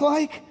lives look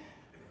like?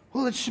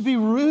 Well, it should be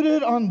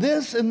rooted on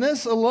this and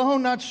this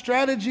alone, not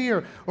strategy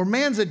or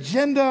man's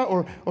agenda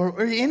or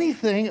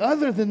anything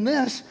other than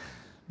this.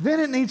 Then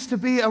it needs to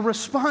be a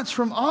response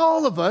from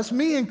all of us,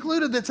 me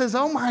included, that says,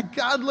 oh my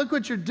God, look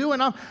what you're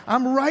doing.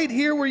 I'm right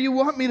here where you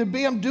want me to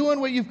be. I'm doing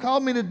what you've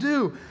called me to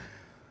do.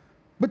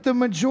 But the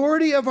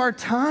majority of our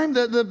time,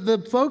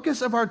 the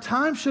focus of our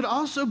time should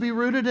also be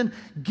rooted in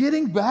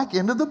getting back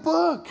into the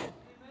book. Amen.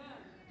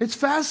 It's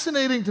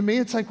fascinating to me.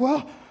 It's like,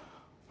 well,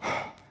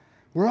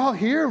 we're all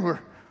here. We're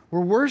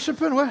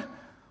worshiping.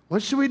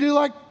 What should we do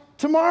like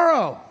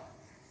tomorrow?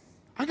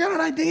 I got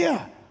an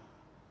idea.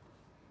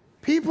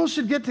 People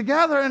should get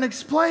together and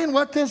explain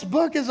what this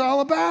book is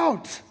all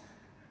about.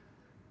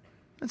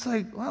 It's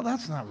like, well,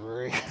 that's not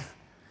very...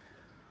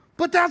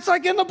 But that's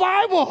like in the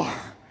Bible.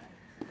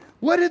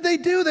 What did they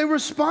do? They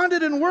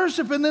responded in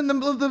worship, and then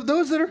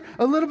those that are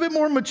a little bit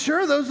more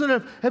mature, those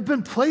that have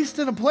been placed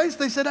in a place,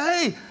 they said,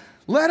 hey,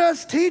 let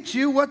us teach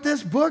you what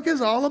this book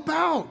is all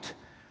about.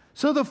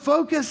 So the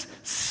focus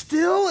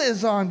still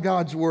is on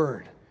God's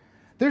Word.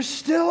 There's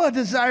still a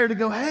desire to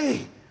go,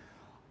 hey,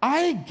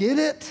 I get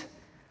it.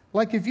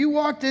 Like if you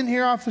walked in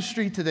here off the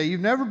street today, you've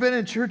never been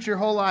in church your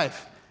whole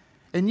life,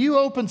 and you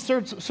open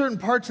certain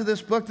parts of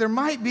this book, there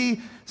might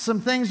be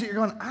some things that you're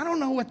going, I don't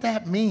know what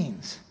that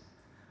means.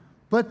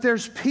 But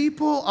there's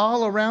people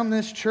all around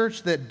this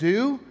church that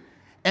do,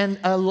 and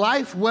a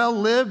life well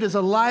lived is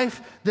a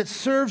life that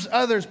serves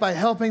others by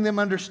helping them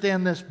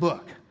understand this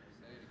book.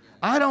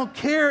 I don't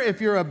care if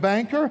you're a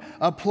banker,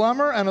 a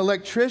plumber, an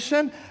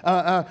electrician,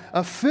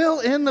 a fill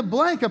in the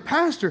blank, a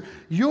pastor.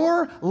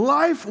 Your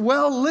life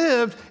well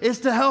lived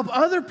is to help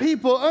other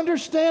people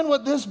understand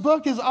what this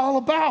book is all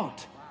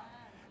about.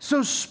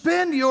 So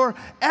spend your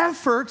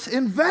efforts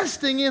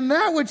investing in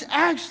that which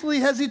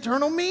actually has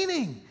eternal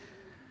meaning.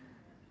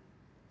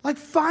 Like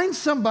find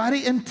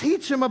somebody and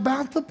teach them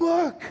about the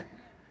book.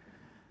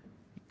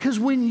 Because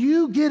when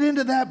you get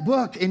into that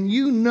book and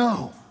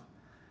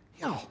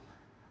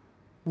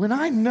when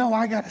I know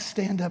I got to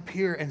stand up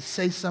here and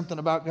say something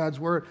about God's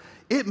Word,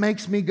 it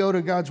makes me go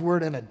to God's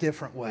Word in a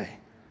different way.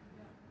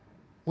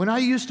 When I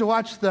used to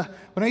watch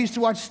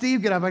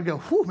Steve get up, I'd go,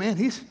 whew, man,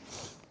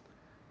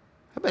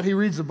 I bet he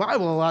reads the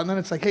Bible a lot. And then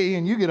it's like, hey,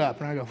 Ian, you get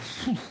up. And I go,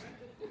 phew.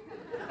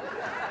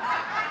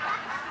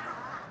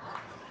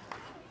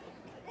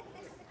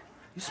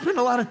 You spend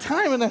a lot of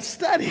time in that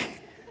study.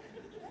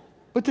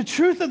 But the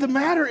truth of the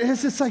matter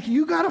is, it's like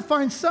you got to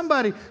find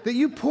somebody that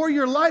you pour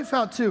your life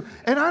out to.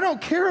 And I don't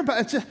care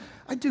about it.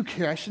 I do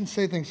care. I shouldn't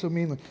say things so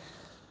meanly.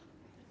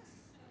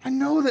 I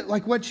know that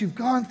like what you've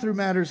gone through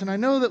matters, and I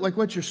know that like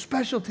what your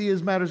specialty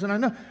is matters, and I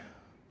know.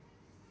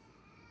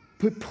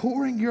 But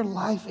pouring your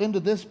life into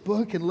this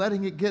book and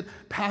letting it get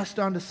passed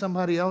on to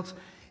somebody else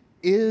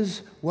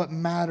is what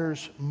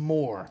matters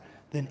more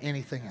than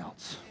anything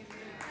else.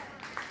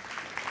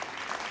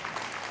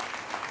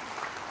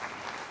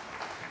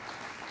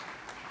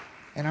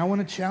 And I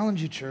want to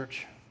challenge you,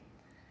 church.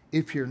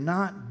 If you're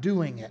not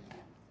doing it,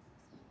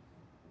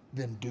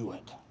 then do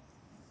it.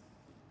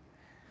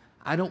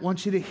 I don't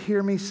want you to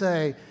hear me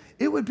say,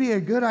 it would be a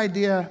good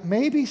idea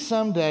maybe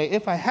someday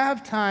if I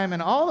have time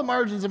and all the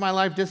margins of my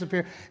life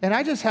disappear and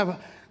I just have,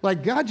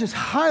 God just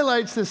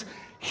highlights this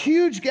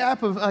huge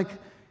gap of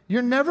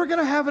you're never going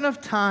to have enough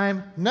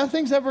time.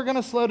 Nothing's ever going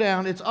to slow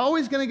down. It's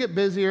always going to get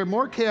busier,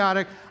 more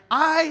chaotic.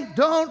 I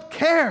don't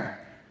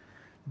care.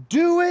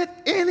 Do it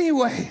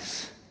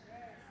anyways.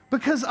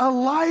 Because a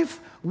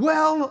life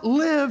well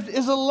lived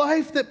is a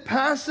life that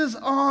passes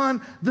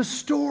on the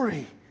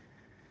story.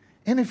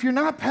 And if you're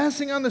not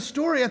passing on the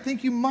story, I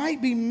think you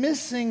might be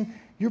missing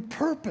your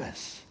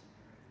purpose.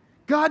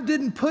 God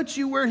didn't put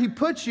you where He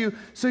put you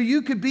so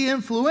you could be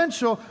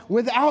influential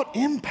without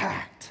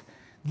impact.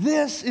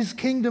 This is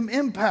kingdom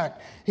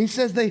impact. He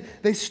says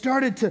they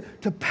started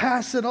to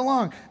pass it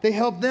along. They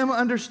helped them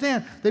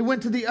understand. They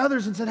went to the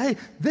others and said, hey,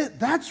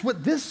 that's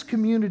what this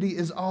community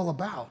is all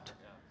about.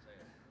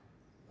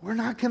 We're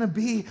not going to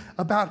be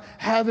about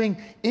having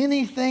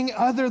anything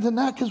other than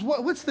that, because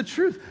what's the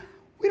truth?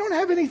 We don't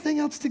have anything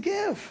else to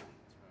give.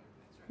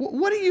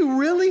 What do you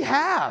really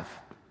have?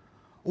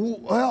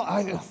 Well,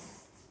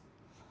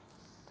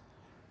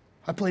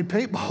 I played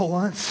paintball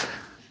once.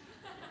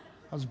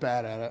 I was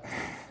bad at it.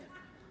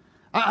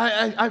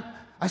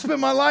 I spent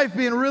my life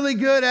being really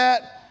good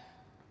at.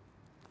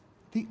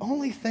 The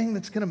only thing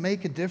that's going to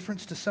make a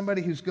difference to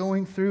somebody who's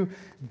going through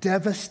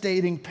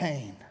devastating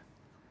pain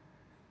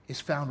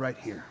is found right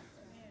here.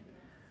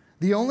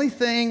 The only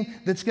thing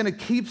that's going to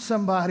keep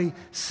somebody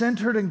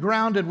centered and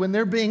grounded when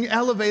they're being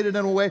elevated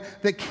in a way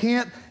that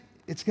can't,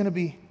 it's going to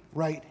be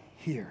right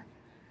here.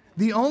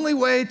 The only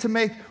way to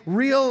make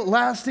real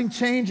lasting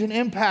change and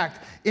impact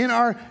in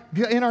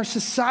our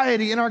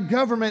society, in our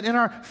government, in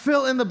our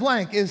fill in the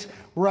blank is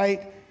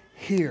right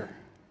here.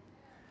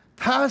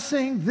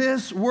 Passing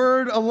this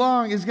word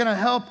along is going to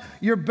help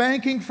your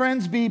banking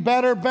friends be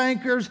better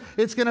bankers.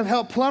 It's going to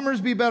help plumbers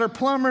be better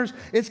plumbers.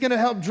 It's going to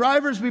help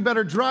drivers be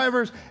better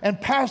drivers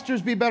and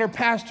pastors be better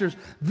pastors.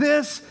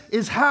 This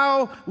is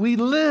how we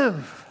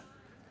live.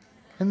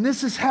 And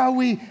this is how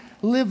we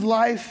live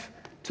life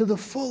to the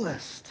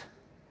fullest.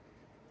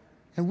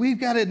 And we've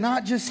got to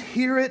not just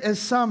hear it as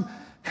some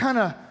kind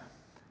of,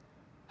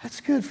 that's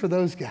good for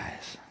those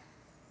guys.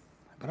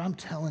 But I'm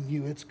telling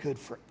you, it's good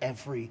for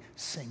every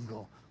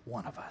single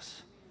one of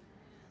us.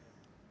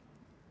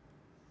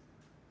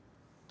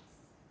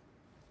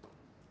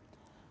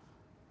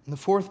 And the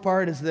fourth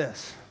part is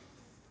this.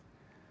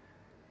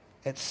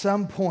 At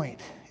some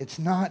point, it's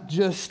not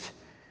just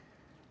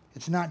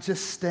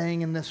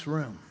staying in this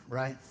room,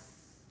 right?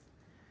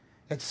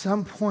 At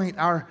some point,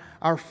 our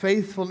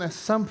faithfulness,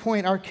 some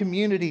point, our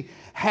community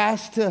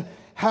has to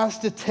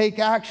take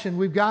action.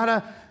 We've got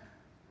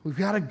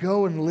to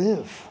go and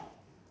live.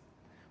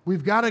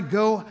 We've got to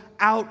go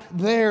out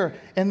there.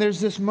 And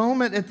there's this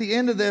moment at the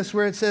end of this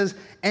where it says,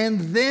 and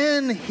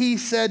then he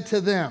said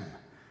to them,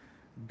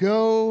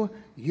 go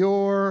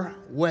your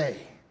way.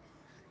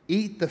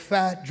 Eat the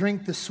fat,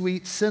 drink the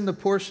sweet, send the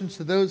portions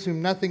to those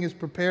whom nothing is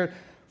prepared,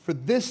 for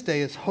this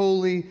day is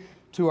holy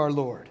to our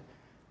Lord.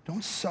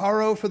 Don't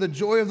sorrow, for the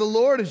joy of the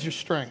Lord is your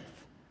strength.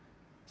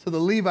 So the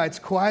Levites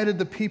quieted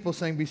the people,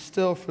 saying, be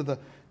still, for the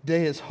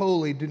day is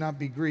holy, do not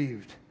be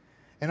grieved.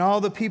 And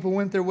all the people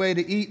went their way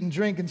to eat and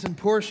drink and send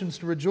portions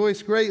to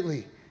rejoice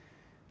greatly,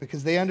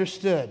 because they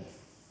understood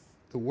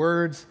the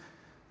words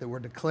that were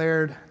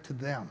declared to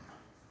them.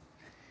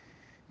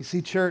 You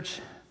see, church,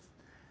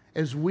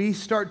 as we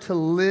start to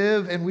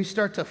live and we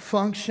start to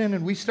function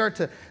and we start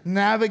to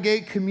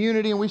navigate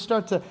community and we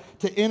start to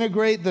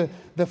integrate the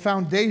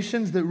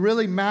foundations that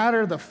really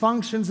matter, the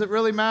functions that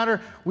really matter,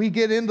 we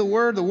get in the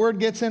Word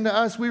gets into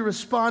us, we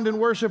respond in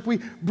worship, we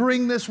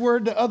bring this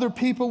Word to other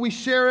people, we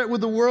share it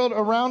with the world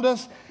around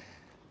us.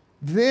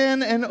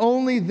 Then and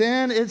only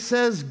then it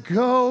says,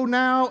 go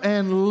now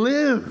and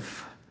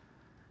live.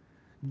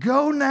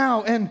 Go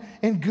now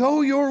and go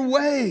your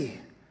way.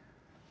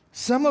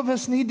 Some of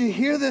us need to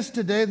hear this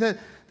today,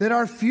 that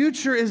our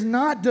future is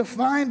not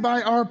defined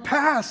by our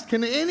past.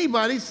 Can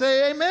anybody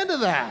say amen to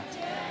that?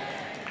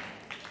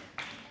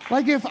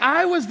 Like if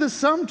I was the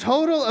sum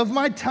total of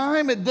my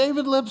time at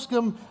David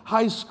Lipscomb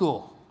High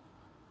School.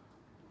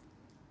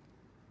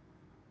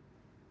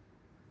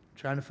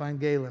 Trying to find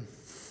Galen.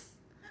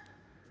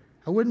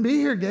 I wouldn't be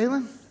here,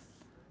 Galen.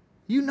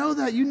 You know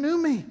that. You knew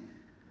me.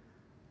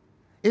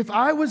 If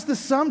I was the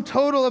sum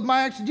total of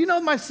my actions, do you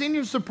know my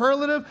senior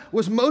superlative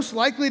was most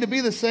likely to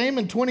be the same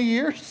in 20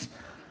 years?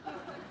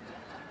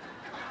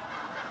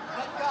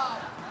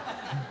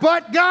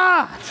 But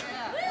God.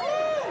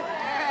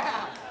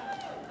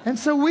 And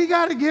so we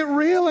got to get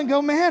real and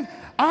go, man,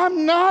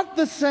 I'm not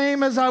the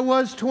same as I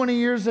was 20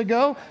 years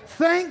ago.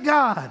 Thank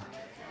God.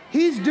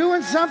 He's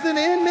doing something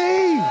in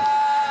me.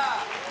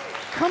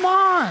 Come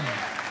on.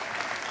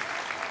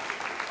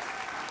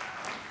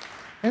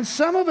 And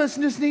some of us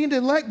just need to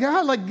let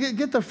God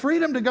get the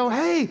freedom to go,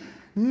 hey,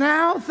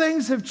 now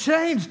things have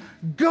changed.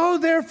 Go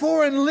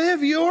therefore and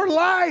live your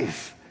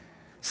life.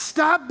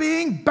 Stop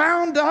being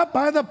bound up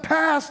by the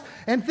past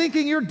and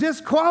thinking you're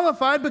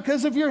disqualified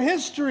because of your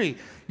history.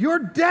 Your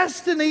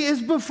destiny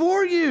is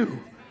before you.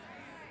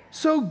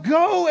 So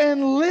go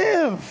and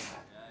live.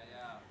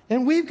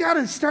 And we've got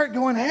to start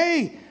going,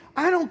 hey,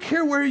 I don't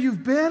care where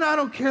you've been. I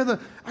don't care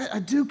I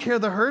do care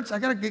the hurts. I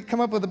got to come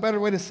up with a better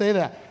way to say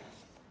that.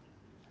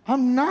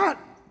 I'm not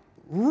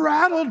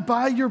rattled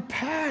by your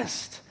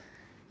past.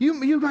 You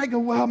might go,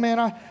 well, man,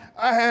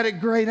 I had it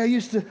great. I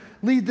used to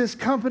lead this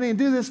company and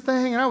do this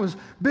thing, and I was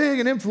big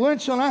and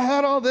influential, and I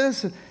had all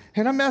this,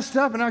 and I messed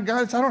up, and I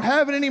don't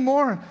have it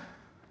anymore.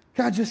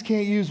 God just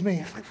can't use me.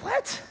 It's like,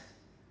 what?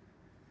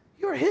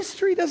 Your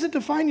history doesn't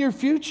define your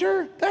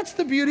future? That's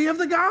the beauty of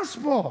the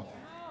gospel.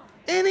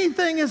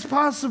 Anything is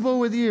possible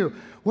with you.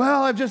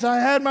 Well, I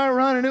had my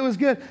run and it was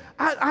good.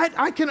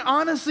 I can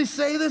honestly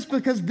say this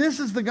because this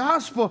is the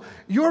gospel.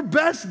 Your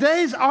best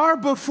days are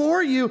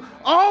before you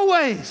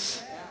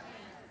always.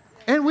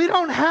 And we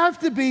don't have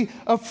to be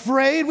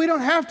afraid. We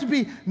don't have to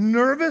be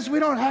nervous. We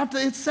don't have to.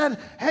 It said,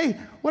 hey,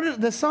 what is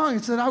the song?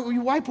 It said,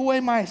 you wipe away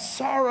my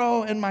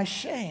sorrow and my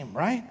shame,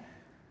 right?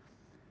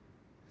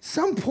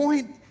 Some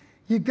point,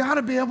 You got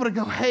to be able to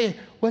go, hey,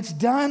 what's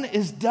done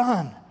is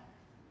done,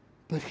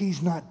 but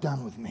he's not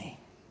done with me.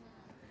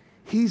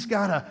 He's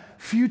got a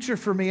future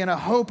for me and a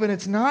hope, and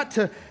it's not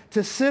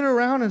to sit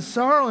around in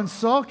sorrow and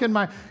sulk in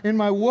my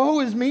woe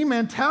is me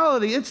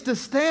mentality. It's to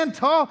stand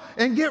tall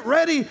and get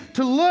ready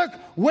to look,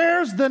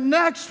 where's the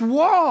next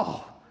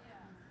wall?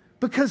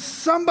 Because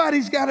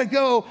somebody's got to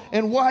go,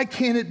 and why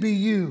can't it be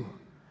you?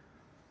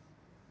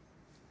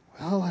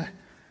 Well,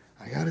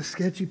 I got a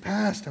sketchy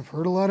past. I've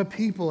hurt a lot of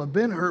people. I've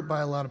been hurt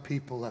by a lot of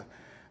people.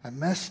 I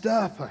messed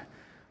up.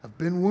 I've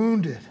been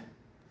wounded.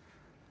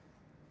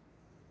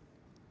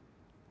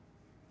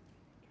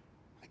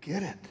 I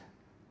get it.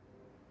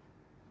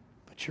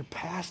 But your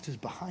past is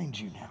behind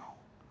you now.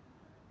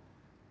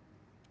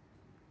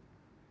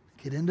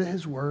 Get into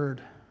his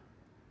word.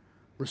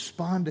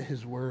 Respond to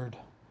his word.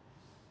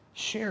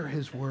 Share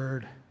his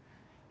word.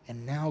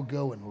 And now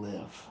go and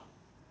live.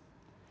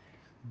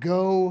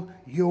 Go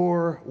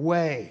your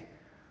way.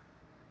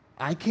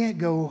 I can't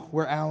go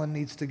where Alan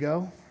needs to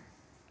go.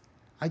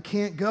 I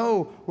can't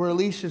go where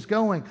Alicia's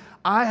going.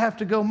 I have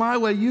to go my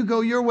way. You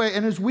go your way.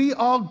 And as we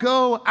all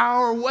go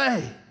our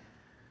way,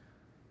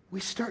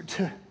 we start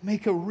to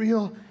make a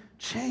real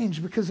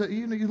change. Because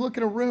you look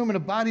at a room and a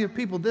body of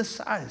people this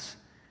size,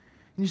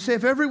 and you say,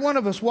 if every one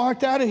of us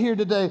walked out of here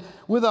today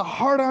with a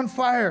heart on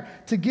fire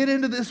to get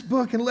into this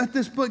book and let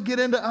this book get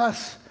into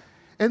us,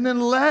 and then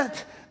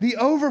let the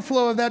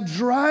overflow of that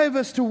drive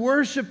us to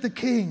worship the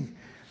King,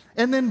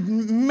 and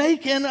then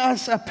make in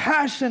us a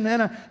passion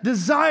and a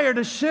desire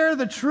to share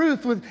the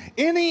truth with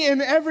any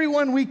and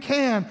everyone we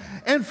can.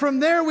 And from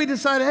there we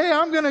decide, hey,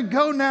 I'm going to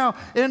go now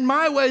in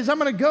my ways. I'm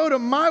going to go to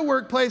my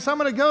workplace. I'm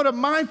going to go to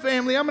my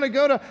family. I'm going to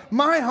go to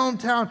my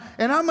hometown.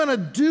 And I'm going to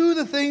do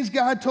the things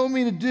God told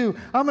me to do.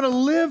 I'm going to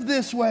live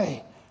this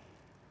way.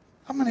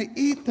 I'm going to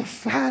eat the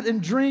fat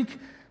and drink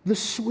the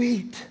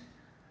sweet.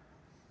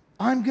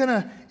 I'm going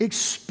to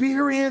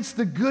experience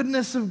the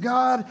goodness of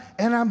God,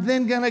 and I'm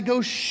then going to go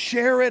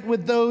share it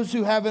with those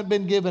who haven't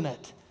been given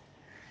it.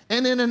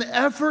 And in an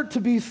effort to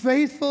be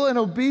faithful and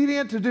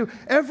obedient, to do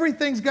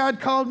everything God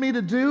called me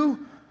to do,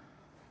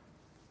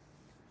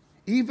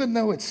 even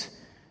though it's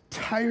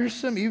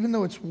tiresome, even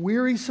though it's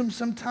wearisome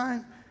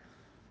sometimes,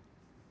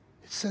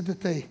 it said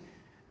that they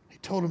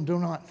told him,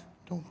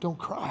 don't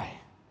cry.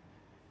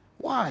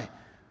 Why?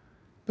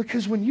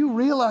 Because when you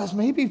realize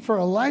maybe for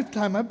a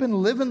lifetime I've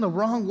been living the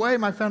wrong way,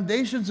 my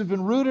foundations have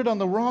been rooted on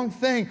the wrong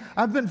thing,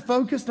 I've been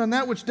focused on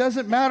that which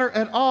doesn't matter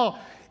at all,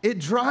 it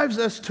drives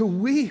us to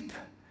weep.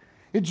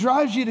 It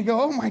drives you to go,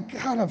 oh my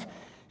God,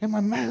 if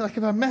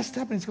I messed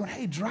up, and he's going,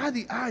 hey, dry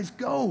the eyes,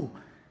 go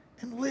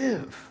and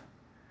live.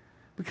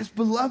 Because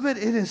beloved,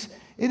 it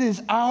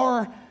is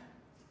our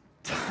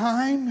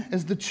time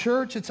as the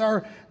church, it's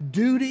our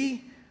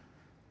duty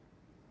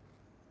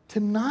to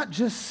not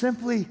just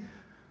simply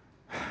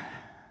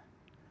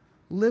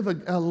live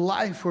a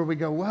life where we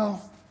go,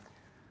 well,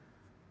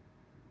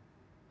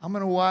 I'm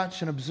going to watch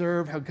and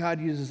observe how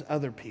God uses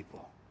other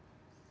people.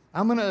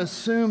 I'm going to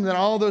assume that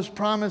all those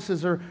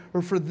promises are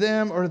for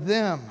them or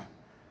them.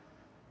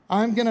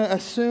 I'm going to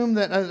assume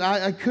that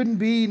I couldn't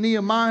be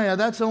Nehemiah.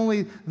 That's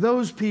only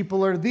those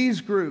people or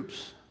these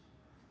groups.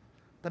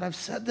 But I've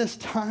said this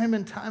time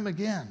and time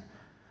again.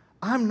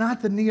 I'm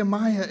not the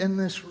Nehemiah in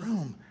this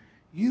room.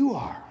 You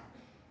are.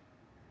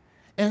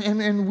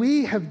 And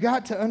we have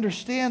got to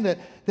understand that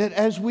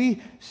as we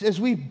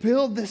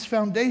build this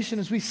foundation,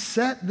 as we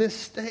set this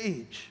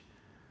stage,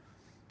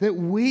 that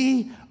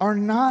we are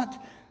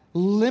not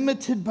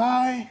limited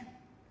by,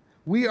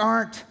 we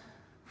aren't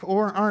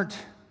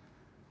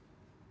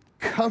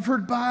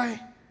covered by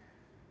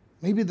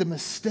maybe the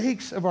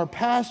mistakes of our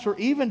past, or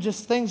even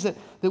just things that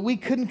we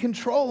couldn't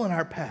control in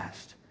our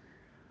past.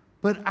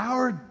 But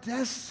our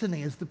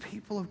destiny as the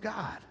people of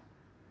God,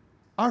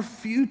 our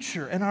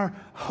future and our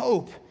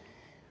hope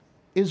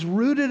is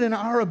rooted in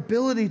our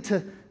ability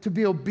to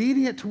be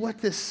obedient to what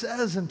this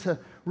says and to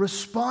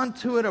respond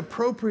to it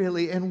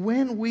appropriately. And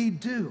when we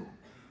do,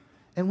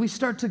 and we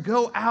start to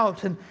go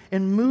out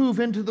and move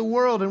into the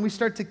world, and we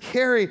start to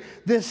carry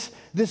this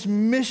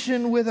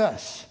mission with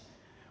us,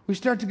 we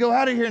start to go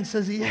out of here and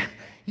says,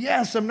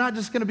 yes, I'm not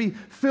just going to be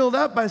filled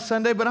up by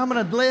Sunday, but I'm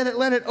going to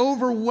let it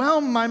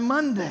overwhelm my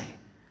Monday.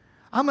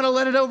 I'm going to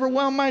let it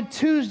overwhelm my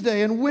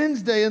Tuesday and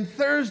Wednesday and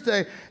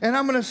Thursday. And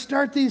I'm going to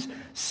start these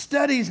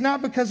studies,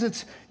 not because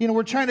it's,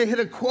 we're trying to hit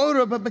a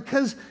quota, but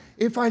because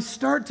if I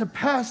start to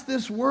pass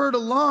this word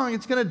along,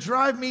 it's going to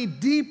drive me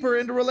deeper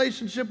into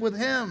relationship with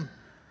Him.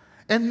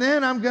 And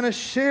then I'm going to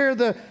share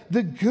the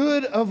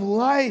good of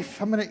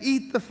life. I'm going to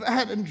eat the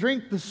fat and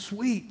drink the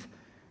sweet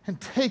and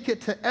take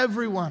it to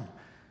everyone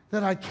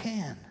that I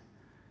can.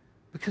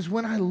 Because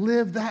when I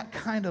live that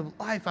kind of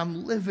life,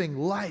 I'm living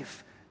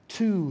life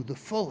to the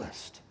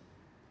fullest.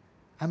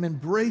 I'm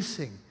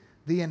embracing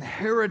the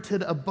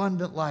inherited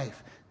abundant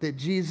life that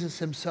Jesus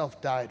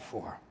Himself died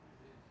for.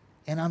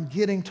 And I'm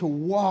getting to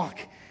walk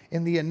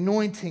in the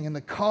anointing and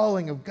the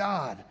calling of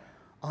God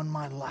on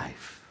my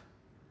life.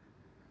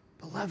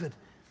 Beloved,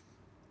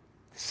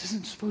 this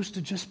isn't supposed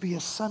to just be a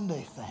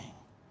Sunday thing.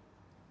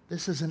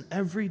 This is an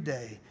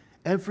everyday,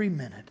 every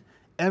minute,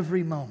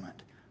 every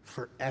moment,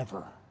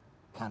 forever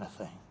kind of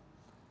thing.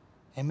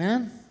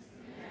 Amen?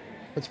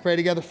 Let's pray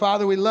together.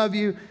 Father, we love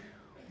you.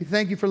 We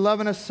thank you for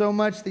loving us so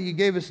much that you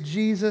gave us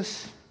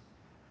Jesus.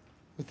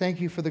 We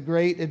thank you for the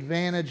great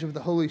advantage of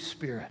the Holy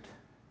Spirit.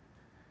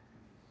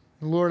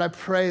 And Lord, I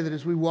pray that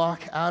as we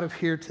walk out of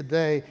here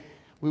today,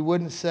 we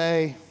wouldn't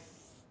say,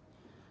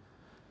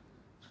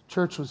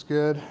 church was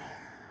good.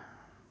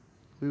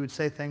 We would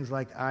say things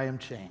like, I am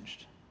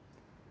changed.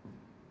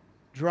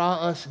 Draw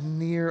us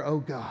near, O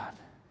God.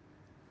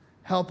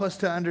 Help us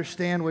to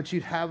understand what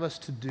you'd have us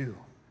to do.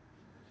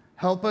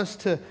 Help us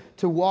to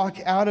walk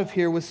out of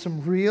here with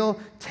some real,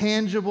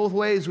 tangible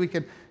ways we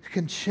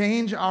can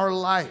change our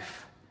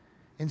life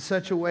in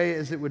such a way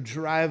as it would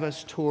drive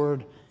us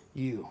toward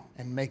you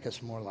and make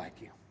us more like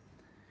you.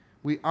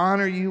 We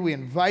honor you, we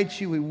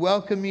invite you, we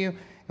welcome you,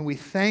 and we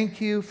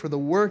thank you for the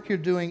work you're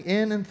doing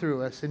in and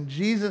through us. In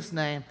Jesus'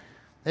 name,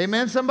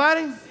 amen,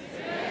 somebody? Amen.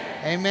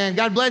 Amen.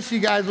 God bless you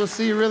guys. We'll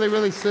see you really,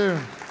 really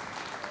soon.